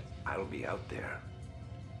that I'll be out there,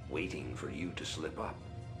 waiting for you to slip up.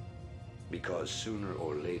 Because sooner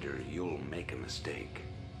or later, you'll make a mistake.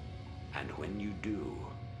 And when you do...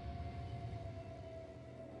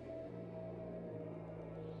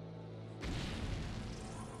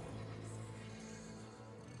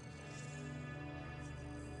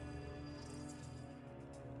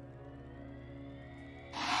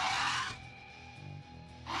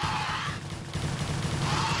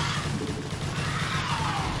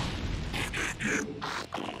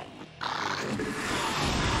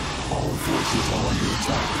 Our forces are under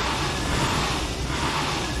attack.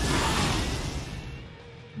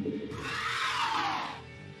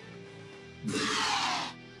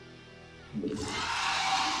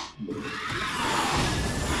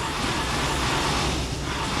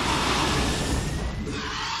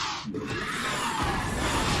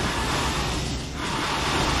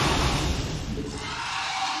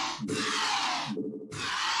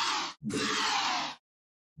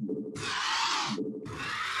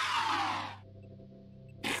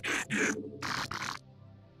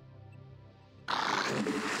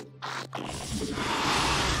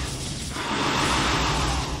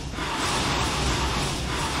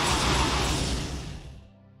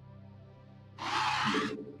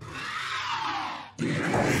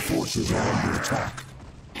 Our forces are under attack.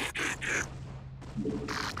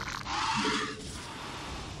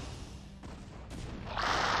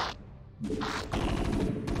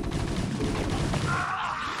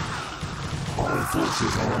 Our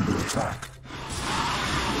forces are under attack.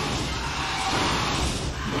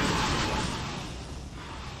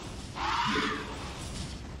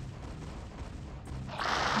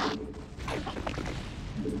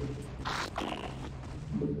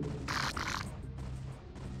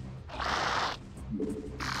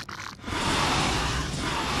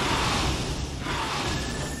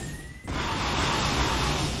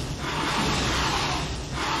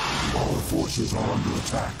 Our forces are under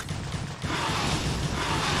attack.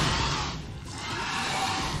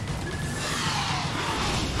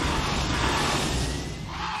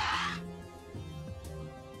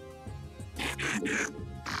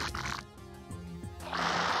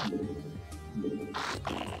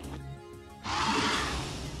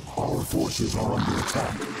 Our forces are under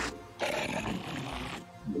attack.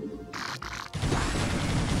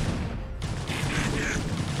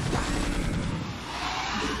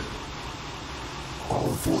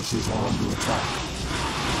 Our forces are under attack.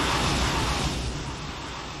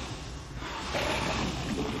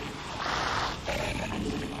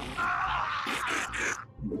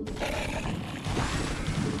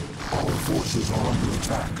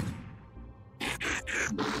 attack.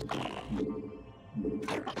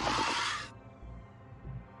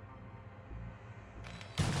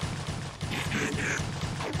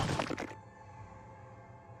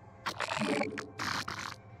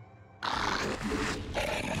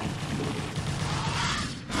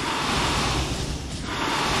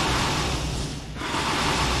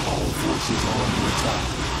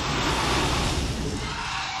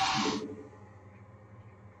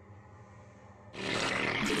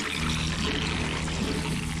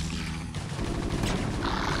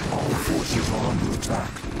 Forces are under attack.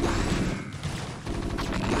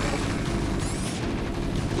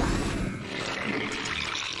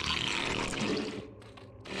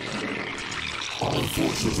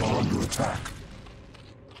 Our forces are under attack.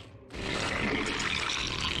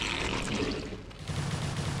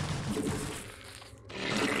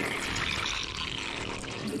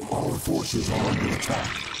 Our forces are under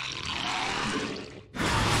attack.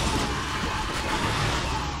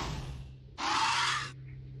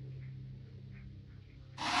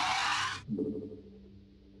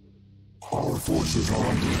 Our forces are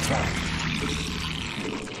under attack.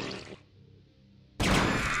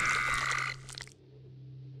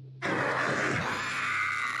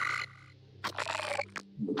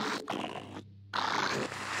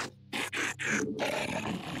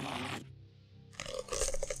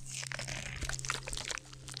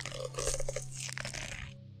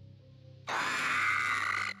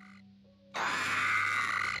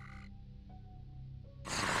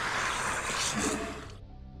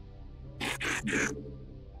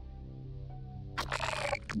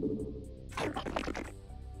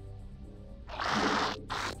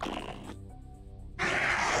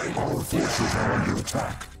 Our forces are under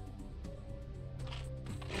attack.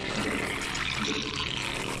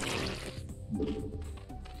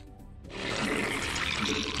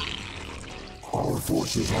 Our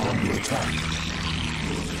forces are under attack.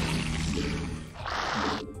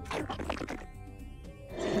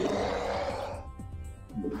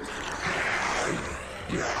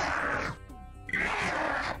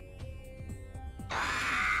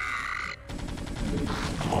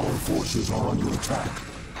 Our forces are under attack.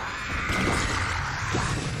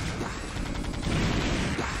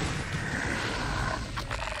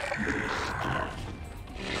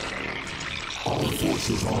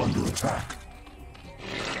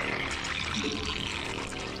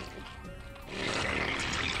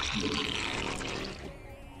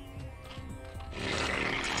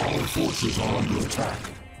 Our forces are under attack.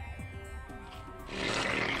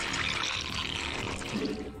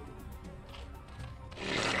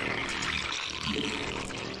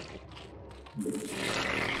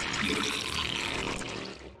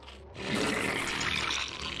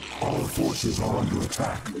 Our forces are under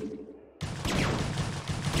attack.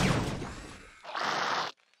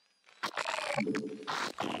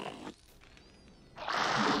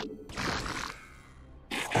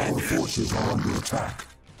 Our forces are under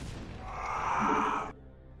attack.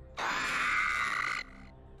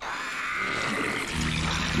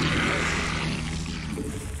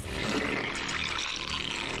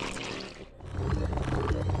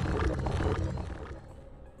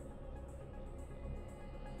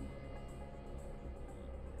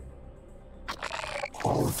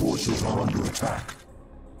 Our forces are under attack.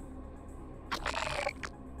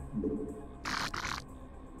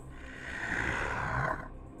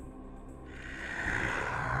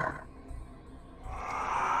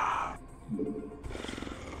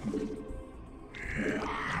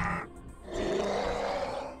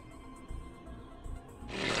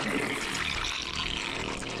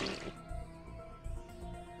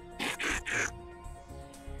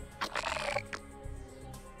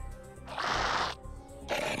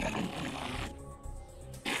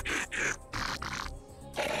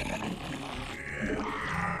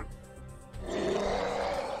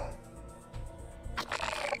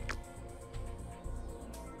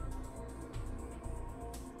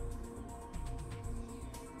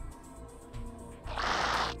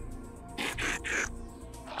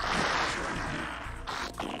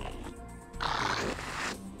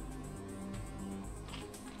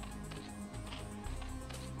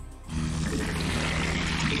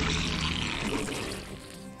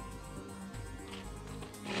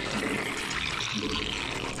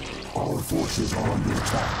 Our forces are under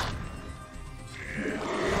attack.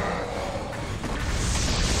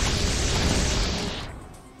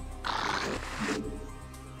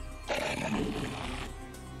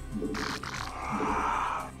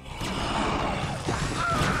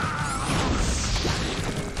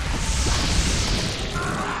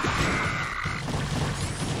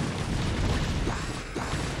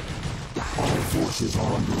 Our forces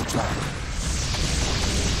are under attack.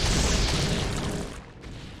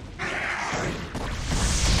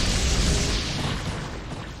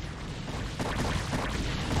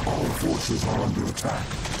 Our forces are under attack.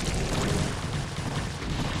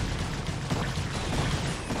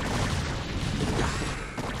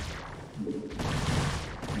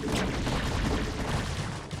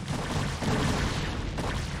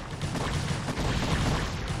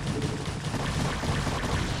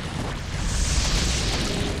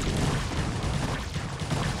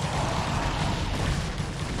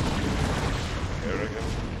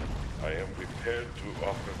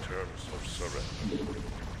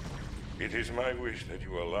 It is my wish that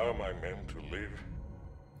you allow my men to live.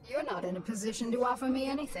 You're not in a position to offer me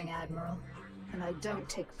anything, Admiral. And I don't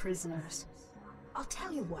take prisoners. I'll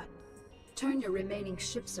tell you what. Turn your remaining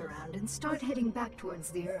ships around and start heading back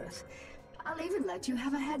towards the Earth. I'll even let you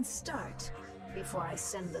have a head start before I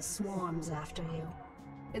send the swarms after you.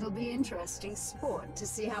 It'll be interesting sport to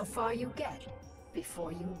see how far you get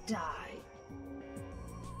before you die.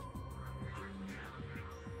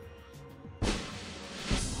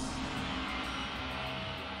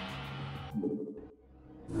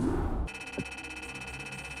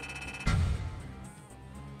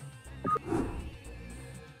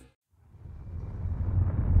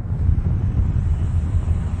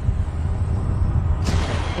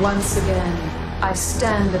 Once again, I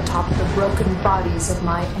stand atop the broken bodies of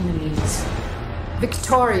my enemies,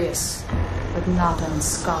 victorious, but not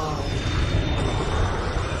unscarred.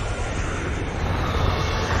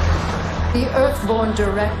 The Earthborn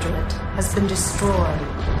Directorate has been destroyed,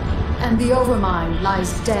 and the Overmind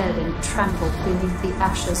lies dead and trampled beneath the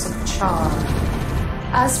ashes of Char.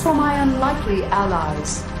 As for my unlikely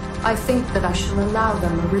allies, I think that I shall allow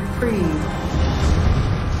them a reprieve.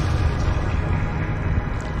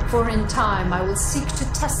 For in time I will seek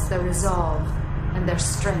to test their resolve and their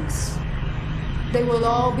strengths. They will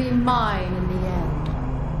all be mine in the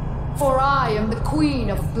end. For I am the Queen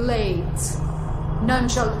of Blades. None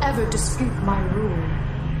shall ever dispute my rule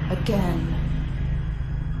again.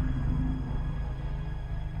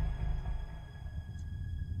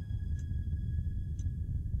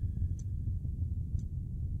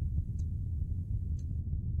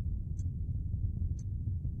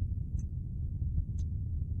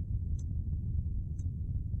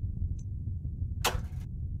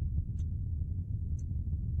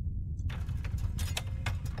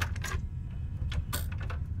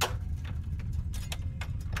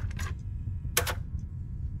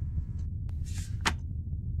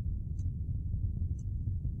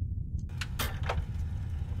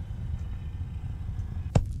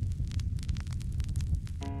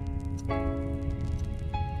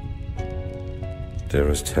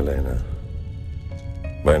 Dearest Helena,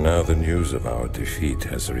 by now the news of our defeat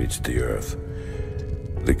has reached the Earth.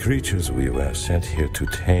 The creatures we were sent here to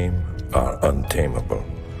tame are untamable,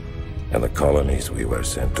 and the colonies we were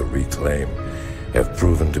sent to reclaim have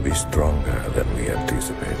proven to be stronger than we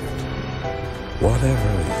anticipated.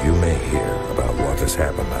 Whatever you may hear about what has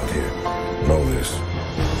happened out here, know this: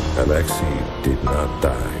 Alexei did not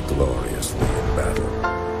die gloriously in battle.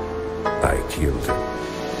 I killed him.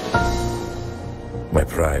 My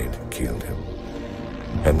pride killed him.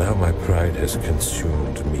 And now my pride has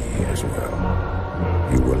consumed me as well.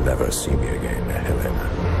 You will never see me again, Helena.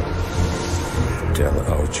 Tell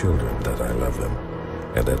our children that I love them,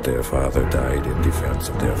 and that their father died in defense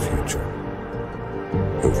of their future.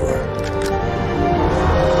 Au revoir.